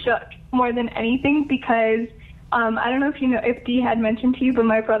like shook more than anything, because I don't know if you know, if Dee had mentioned to you, but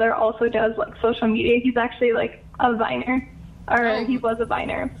my brother also does like social media. He's actually like a Viner, or he was a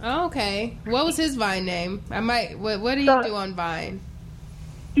Viner. Oh, okay. What was his Vine name? What do you do on Vine?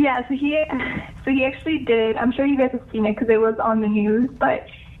 Yeah, so he actually did, I'm sure you guys have seen it because it was on the news, but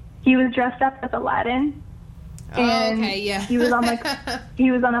he was dressed up as Aladdin. And okay, yeah. he was on a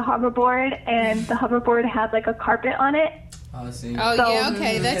hoverboard, and the hoverboard had like a carpet on it. Oh, yeah,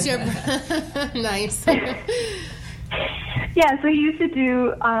 okay, that's your nice. Yeah, so he used to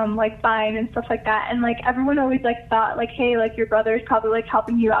do like Vine and stuff like that, and like everyone always like thought like, hey, like your brother is probably like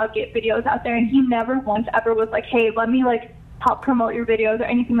helping you out get videos out there, and he never once ever was like, hey, let me like help promote your videos or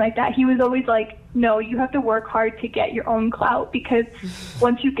anything like that. He was always like, no, you have to work hard to get your own clout, because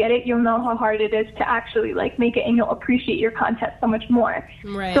once you get it, you'll know how hard it is to actually like make it, and you'll appreciate your content so much more.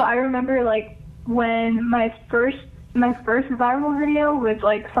 Right. So I remember like when my first viral video was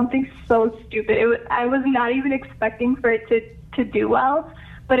like something so stupid. I was not even expecting for it to do well,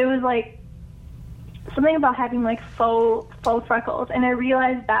 but it was like something about having like faux freckles, and I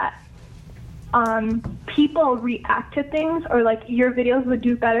realized that people react to things, or like your videos would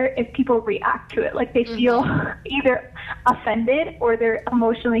do better if people react to it. Like they feel either offended or they're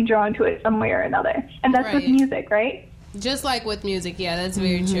emotionally drawn to it some way or another. And that's with music, right? Just like with music, yeah, that's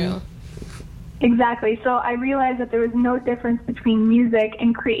very true. Exactly. So I realized that there was no difference between music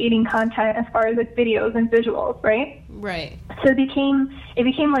and creating content as far as like videos and visuals, right? Right. So it became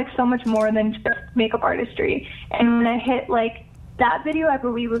like so much more than just makeup artistry. And when I hit like that video, I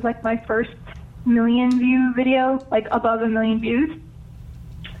believe was like my first 1 million view video, like above 1 million views.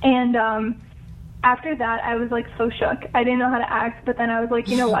 And after that, I was like so shook. I didn't know how to act, but then I was like,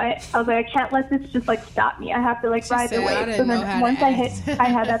 you know what? I was like, I can't let this just like stop me. I have to like ride the wave. So then once I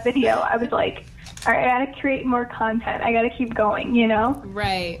had that video, I was like, all right, I got to create more content. I got to keep going, you know?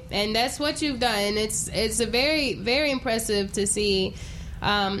 Right. And that's what you've done. It's a very, very impressive to see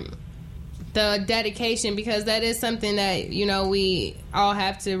the dedication, because that is something that, you know, we all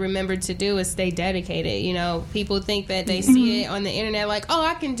have to remember to do, is stay dedicated. You know, people think that they see it on the internet like, oh,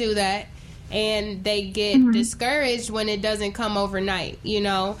 I can do that. And they get discouraged when it doesn't come overnight, you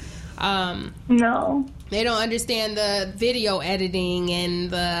know? No. They don't understand the video editing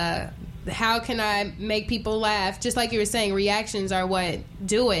and the how can I make people laugh. Just like you were saying, reactions are what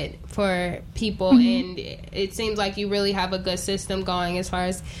do it for people. And it seems like you really have a good system going as far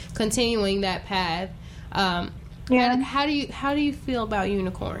as continuing that path. How do you feel about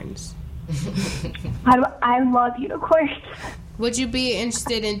unicorns? I love unicorns. Would you be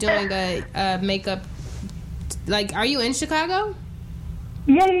interested in doing a makeup? Like, are you in Chicago?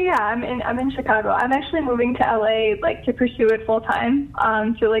 Yeah. I'm in Chicago. I'm actually moving to LA, like, to pursue it full time.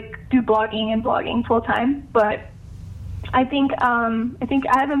 To like do blogging full time. But I think I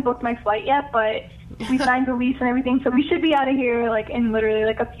haven't booked my flight yet, but we signed the lease and everything, so we should be out of here like in literally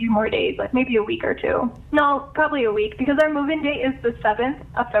like a few more days, like maybe a week or two. No, probably a week, because our move-in date is the 7th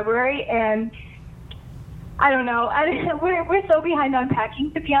of February, and I don't know. We're so behind on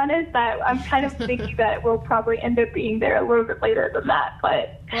packing, to be honest, that I'm kind of thinking that we'll probably end up being there a little bit later than that.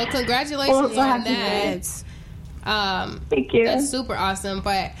 But well, congratulations on that. Thank you. That's super awesome.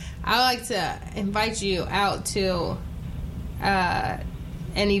 But I like to invite you out to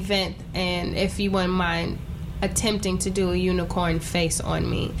an event, and if you wouldn't mind attempting to do a unicorn face on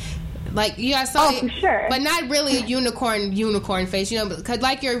me. Like, I saw it, for sure. But not really a unicorn face, you know, because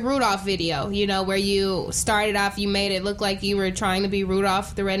like your Rudolph video, you know, where you started off, you made it look like you were trying to be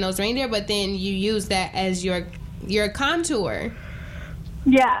Rudolph the Red-Nosed Reindeer, but then you used that as your contour.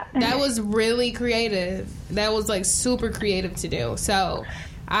 Yeah. That was really creative. That was like super creative to do. So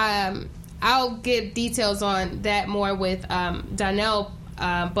I'll get details on that more with Donnell,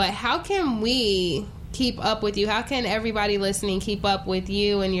 but how can we keep up with you? How can everybody listening keep up with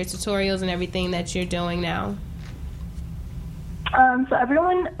you and your tutorials and everything that you're doing now? So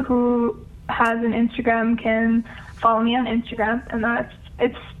everyone who has an Instagram can follow me on Instagram, and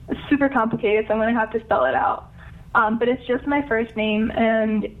it's super complicated, so I'm going to have to spell it out. But it's just my first name,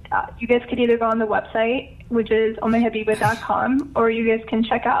 and you guys could either go on the website, which is omehabiba.com, or you guys can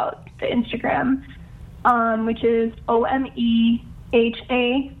check out the Instagram, which is OMEHABIBA.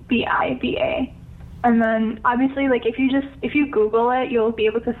 And then obviously, like, if you Google it, you'll be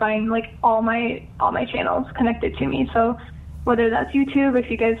able to find like all my channels connected to me. So whether that's YouTube, if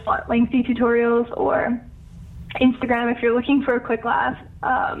you guys want lengthy tutorials, or Instagram if you're looking for a quick laugh,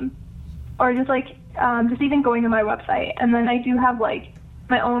 or just even going to my website. And then I do have like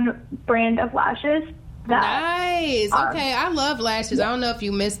my own brand of lashes. Nice. Okay, I love lashes. I don't know if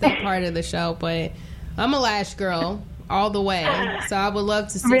you missed that part of the show, but I'm a lash girl all the way, so I would love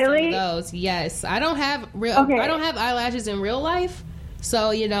to see some of those. Yes, I don't have eyelashes in real life,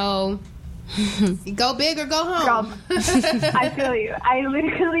 so you know, go big or go home. I feel you. I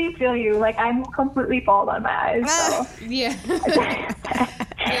literally feel you. Like, I'm completely bald on my eyes. So. Yeah. I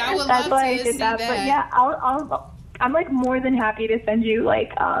would That's love why to I did see that. But yeah, I'm like more than happy to send you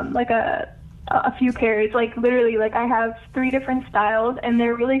like a few pairs. Like, literally, like, I have 3 different styles, and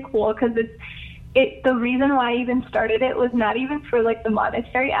they're really cool because the reason why I even started it was not even for like the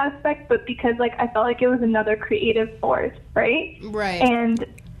monetary aspect, but because like I felt like it was another creative force, right? Right. And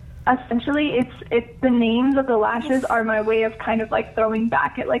essentially it's the names of the lashes are my way of kind of like throwing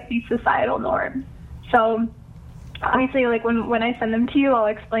back at like these societal norms. So obviously, like when I send them to you, I'll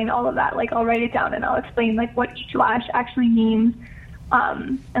explain all of that. Like, I'll write it down and I'll explain like what each lash actually means,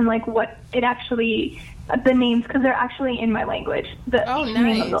 and like what it actually, the names, because they're actually in my language. The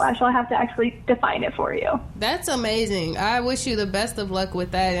name of the lash, I'll have to actually define it for you. That's amazing. I wish you the best of luck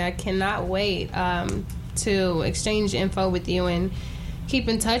with that, and I cannot wait to exchange info with you and keep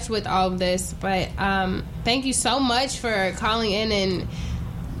in touch with all of this. But thank you so much for calling in and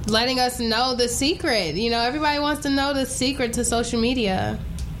letting us know the secret. You know, everybody wants to know the secret to social media.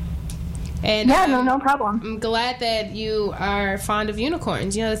 And yeah, no problem. I'm glad that you are fond of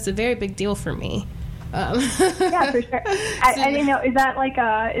unicorns. You know, it's a very big deal for me. Yeah, for sure. I didn't know. Is that like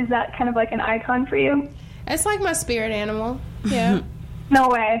is that kind of like an icon for you? It's like my spirit animal. Yeah. No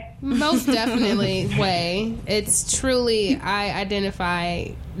way. Most definitely way. It's truly, I identify,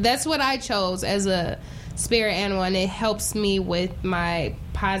 that's what I chose as a spirit animal, and it helps me with my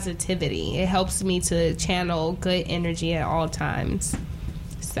positivity. It helps me to channel good energy at all times.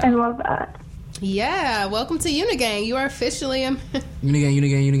 So. I love that. Yeah, welcome to Unigang. You are officially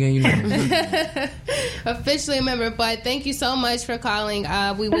Unigang. officially a member. But thank you so much for calling.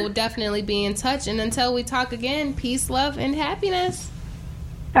 We will definitely be in touch. And until we talk again, peace, love, and happiness.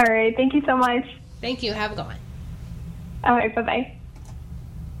 All right. Thank you so much. Thank you. Have a good one. All right. Bye-bye.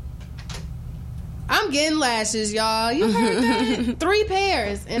 I'm getting lashes, y'all. You heard that? 3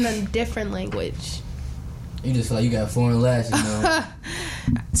 pairs in a different language. You just feel like you got foreign lashes, man.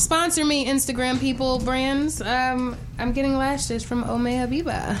 Sponsor me, Instagram people, brands. I'm getting lashes from Ome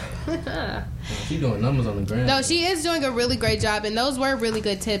Habiba. She's doing numbers on the gram. No, she is doing a really great job, and those were really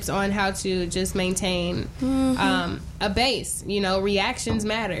good tips on how to just maintain a base. You know, reactions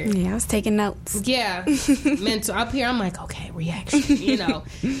matter. Yeah, I was taking notes. Yeah, mental. Up here, I'm like, okay, reaction. You know,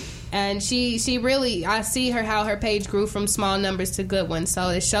 and she really, I see how her page grew from small numbers to good ones. So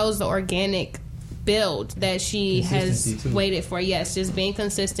it shows the organic build that she has waited for. Yes, just being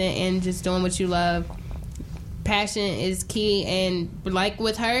consistent and just doing what you love. Passion is key, and like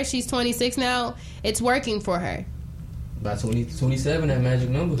with her, she's 26 now. It's working for her. By 27, that magic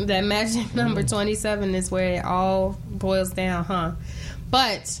number. That magic number 27 is where it all boils down, huh?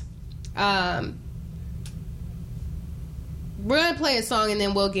 But we're gonna play a song and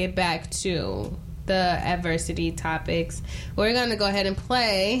then we'll get back to the adversity topics. We're gonna go ahead and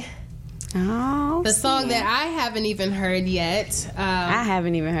play the song that I haven't even heard yet. I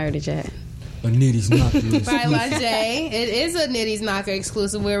haven't even heard it yet. A Nitty's Knocker by Lajay. It is a Nitty's Knocker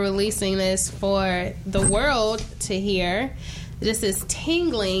exclusive. We're releasing this for the world to hear. This is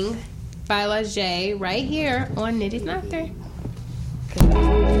Tingling by Lajay right here on Nitty's Knocker.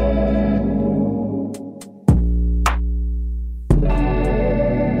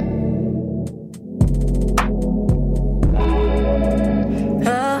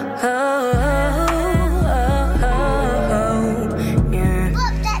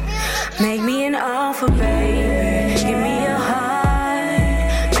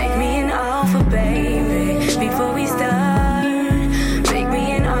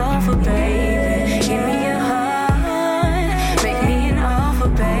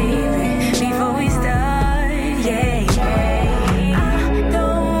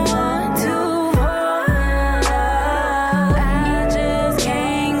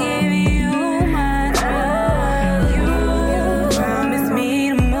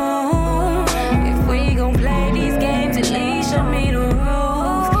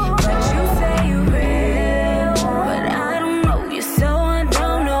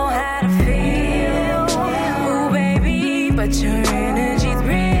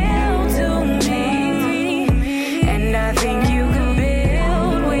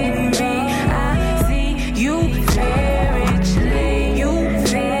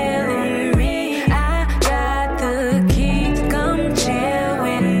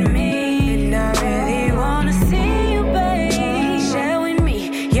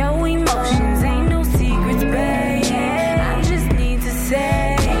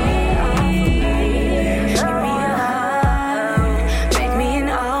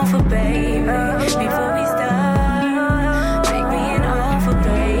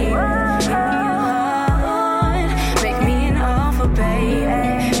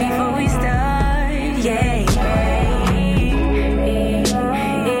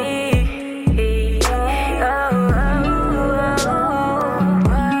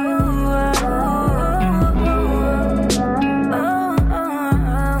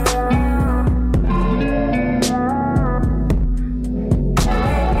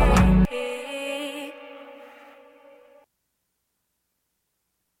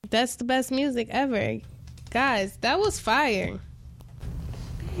 That's the best music ever. Guys, that was fire.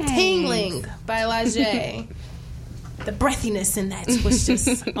 Thanks. Tingling by Lajay. The breathiness in that was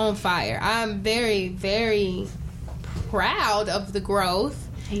just on fire. I'm very, very proud of the growth.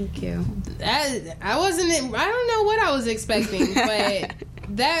 Thank you. I don't know what I was expecting, but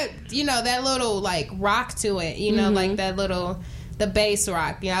that, you know, that little like rock to it, you know, like that little, the bass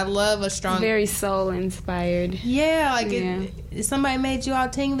rock. Yeah, I love a strong. It's very soul inspired. Yeah, like somebody made you all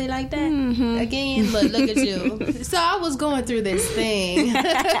tingly like that. Again, look at you. So I was going through this thing.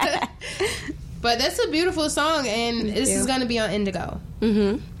 But that's a beautiful song, and this is going to be on Indigo.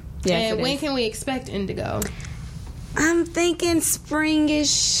 Yeah. And when can we expect Indigo? I'm thinking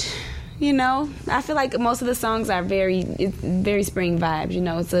springish. You know, I feel like most of the songs are very spring vibes. You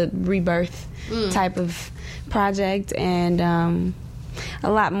know, it's a rebirth type of project, and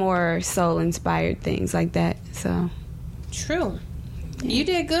a lot more soul inspired things like that. So true. You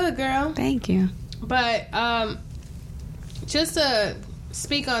did good, girl. Thank you. But just to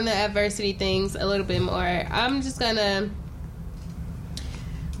speak on the adversity things a little bit more, I'm just gonna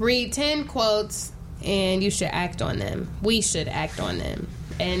read 10 quotes, and you should act on them. We should act on them.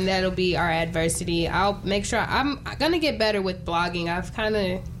 And that'll be our adversity. I'll make sure I'm going to get better with blogging. I've kind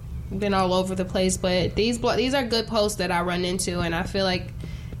of been all over the place, but these are good posts that I run into, and I feel like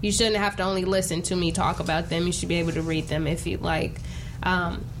you shouldn't have to only listen to me talk about them. You should be able to read them if you like.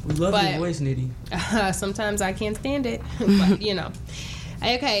 We love your voice, Nitty. Sometimes I can't stand it, but you know.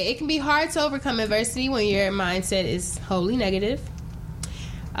 Okay, it can be hard to overcome adversity when your mindset is wholly negative.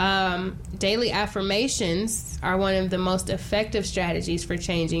 Daily affirmations are one of the most effective strategies for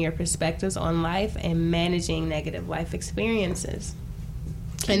changing your perspectives on life and managing negative life experiences.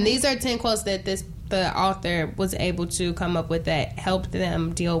 And these are 10 quotes that the author was able to come up with that helped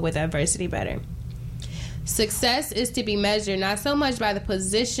them deal with adversity better. Success is to be measured not so much by the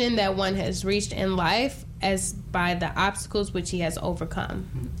position that one has reached in life as by the obstacles which he has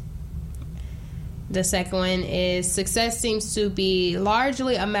overcome. The second one is success seems to be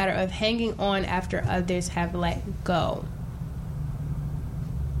largely a matter of hanging on after others have let go.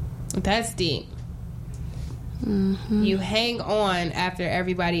 That's deep. Mm-hmm. You hang on after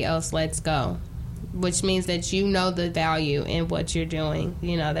everybody else lets go, which means that you know the value in what you're doing.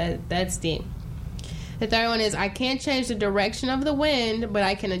 You know, that's deep. The third one is I can't change the direction of the wind, but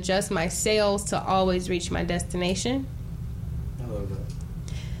I can adjust my sails to always reach my destination. I love that.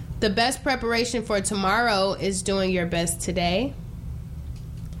 The best preparation for tomorrow is doing your best today.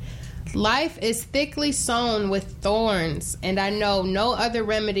 Life is thickly sown with thorns, and I know no other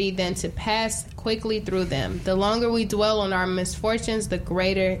remedy than to pass quickly through them. The longer we dwell on our misfortunes, the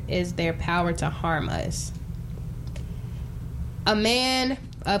greater is their power to harm us. A man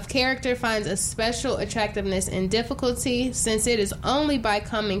of character finds a special attractiveness in difficulty, since it is only by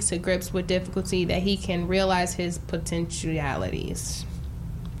coming to grips with difficulty that he can realize his potentialities.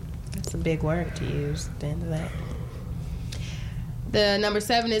 That's a big word to use at the end of that. The number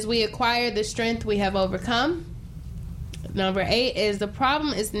 7 is we acquire the strength we have overcome. Number 8 is the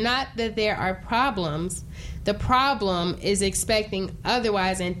problem is not that there are problems. The problem is expecting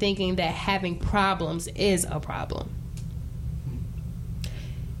otherwise and thinking that having problems is a problem.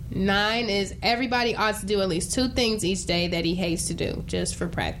 9 is everybody ought to do at least 2 things each day that he hates to do, just for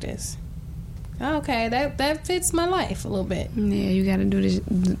practice. Okay, that fits my life a little bit. Yeah, you got to do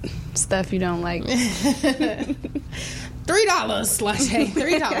the stuff you don't like. $3, Slushy.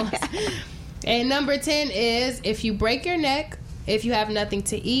 $3. And number 10 is if you break your neck, if you have nothing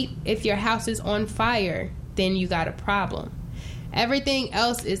to eat, if your house is on fire, then you got a problem. Everything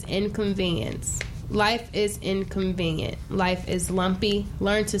else is inconvenience. Life is inconvenient. Life is lumpy.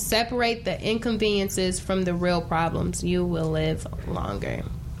 Learn to separate the inconveniences from the real problems. You will live longer.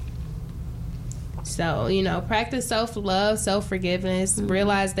 So, you know, practice self-love, self-forgiveness. Mm-hmm.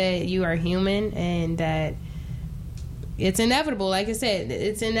 Realize that you are human and that it's inevitable. Like I said,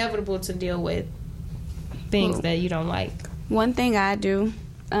 it's inevitable to deal with things that you don't like. One thing I do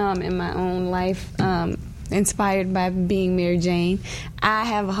in my own life, inspired by being Mary Jane, I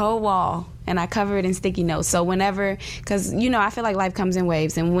have a whole wall and I cover it in sticky notes. So whenever, because, you know, I feel like life comes in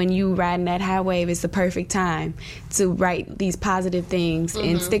waves, and when you riding that high wave, it's the perfect time to write these positive things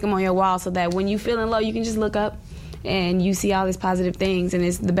and stick them on your wall so that when you feeling low, you can just look up and you see all these positive things, and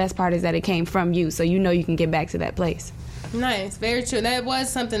it's the best part is that it came from you, so you know you can get back to that place. Nice, very true. That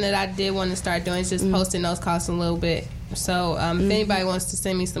was something that I did want to start doing, is just posting notes cost a little bit. So if anybody wants to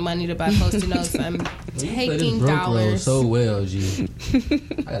send me some money to buy post-it notes, I'm taking dollars. So well, G.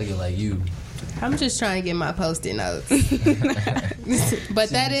 I gotta get like you. I'm just trying to get my post-it notes. But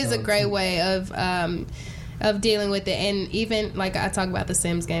that is a great way of dealing with it. And even like I talk about the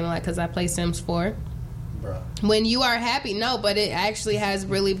Sims game a lot because I play Sims 4. When you are happy, but it actually has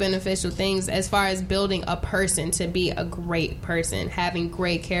really beneficial things as far as building a person to be a great person, having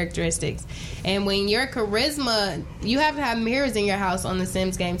great characteristics. And when your charisma, you have to have mirrors in your house on the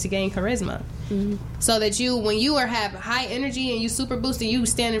Sims game to gain charisma. So that when you have high energy and you super boosted, you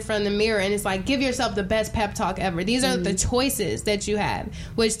stand in front of the mirror and it's like, give yourself the best pep talk ever. These are the choices that you have,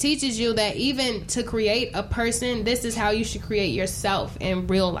 which teaches you that even to create a person, this is how you should create yourself in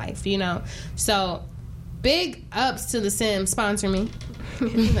real life, you know? So big ups to the Sims, sponsor me.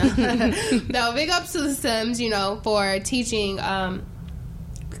 No, big ups to the Sims, you know, for teaching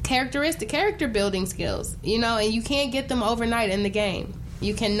character building skills, you know, and you can't get them overnight in the game.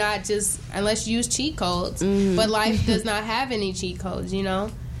 You cannot just, unless you use cheat codes, but life does not have any cheat codes, you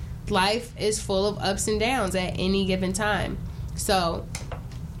know. Life is full of ups and downs at any given time. So,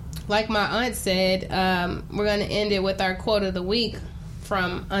 like my aunt said, we're going to end it with our quote of the week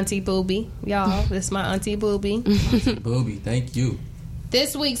from Auntie Booby. Y'all, this is my Auntie Booby. Auntie Booby, thank you.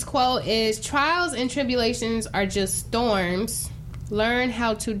 This week's quote is, trials and tribulations are just storms. learn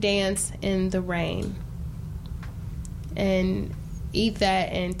how to dance in the rain. And eat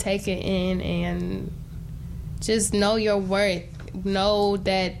that and take it in and just know your worth. Know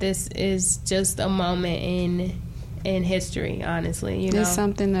that this is just a moment in history, honestly. You know? It's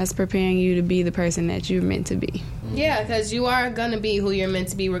something that's preparing you to be the person that you're meant to be. Yeah, because you are going to be who you're meant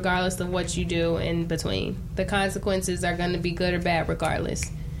to be regardless of what you do in between. The consequences are going to be good or bad regardless.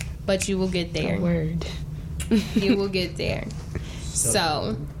 But you will get there. Word. You will get there.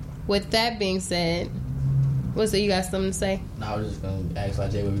 So, with that being said, what's it? You got something to say? No, I was just going to ask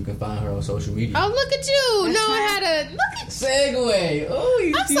Jay where we can find her on social media. Oh, look at you. Knowing how to... Look at segue.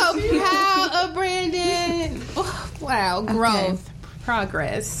 Oh, I'm so proud of Brandon. Oh, wow. Growth. Okay.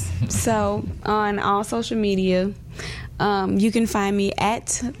 Progress. So, on all social media, you can find me at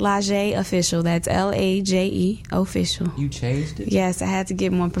Laje Official. That's Laje Official. You changed it? Yes, I had to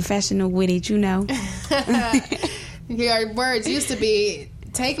get more professional with it, you know. Your words used to be...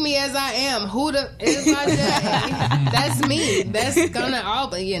 Take me as I am. Who the is Laje? That's me. That's gonna all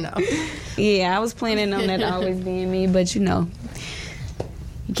be, you know. Yeah, I was planning on that always being me, but you know,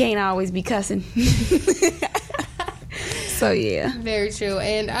 you can't always be cussing. So yeah, very true.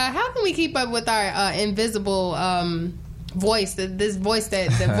 And how can we keep up with our invisible voice? This voice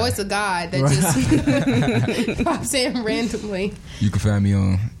the voice of God that just pops in randomly. You can find me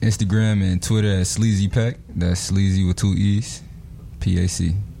on Instagram and Twitter at Sleazy Pack. That's Sleazy with 2 E's.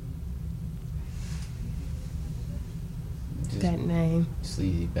 PAC. That name.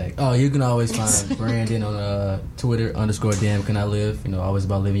 Sleazy Pack. Oh, you can always find Brandon on Twitter _damn can I live. You know, always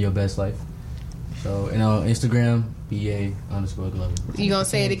about living your best life. So, and on Instagram, BA_Glover. You gonna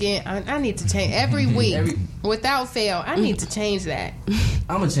say it again? I need to change every week without fail. I need to change that.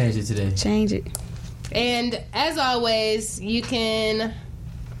 I'm gonna change it today. Change it. And as always, you can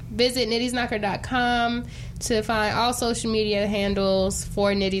visit nittysknocker.com to find all social media handles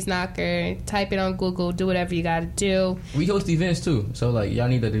for Nitty's Knocker. Type it on Google. Do whatever you gotta do. We host events too. So like y'all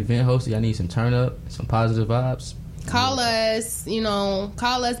need an event host. Y'all need some turn up, some positive vibes. Call us,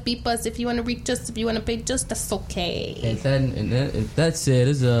 beep us if you want to reach us, if you want to pay just, that's okay. And that said,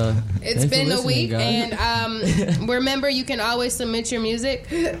 it's been a week, guys. And remember, you can always submit your music.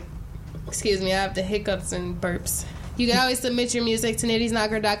 Excuse me, I have the hiccups and burps. You can always submit your music to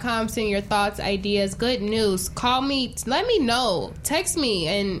nittysnocker.com, send your thoughts, ideas, good news. Call me, let me know. Text me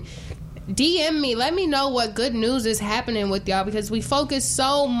and DM me. Let me know what good news is happening with y'all because we focus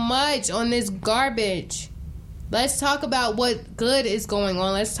so much on this garbage. Let's talk about what good is going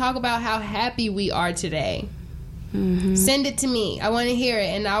on. Let's talk about how happy we are today. Mm-hmm. Send it to me. I want to hear it,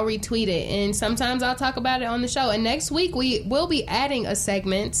 and I'll retweet it. And sometimes I'll talk about it on the show. And next week, we will be adding a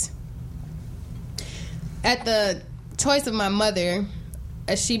segment at the choice of my mother.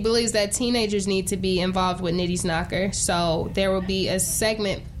 She believes that teenagers need to be involved with Nitty's Knocker. So there will be a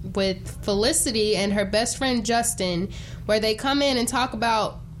segment with Felicity and her best friend Justin where they come in and talk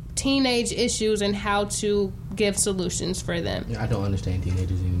about teenage issues and how to give solutions for them. Yeah, I don't understand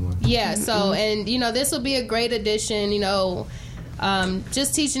teenagers anymore. Yeah, so, and, this will be a great addition,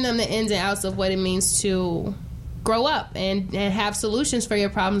 just teaching them the ins and outs of what it means to grow up and have solutions for your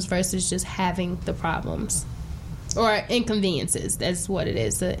problems versus just having the problems. Or inconveniences. That's what it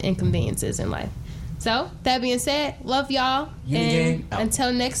is, the inconveniences in life. So, that being said, love y'all. And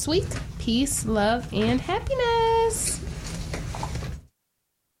until next week, peace, love, and happiness.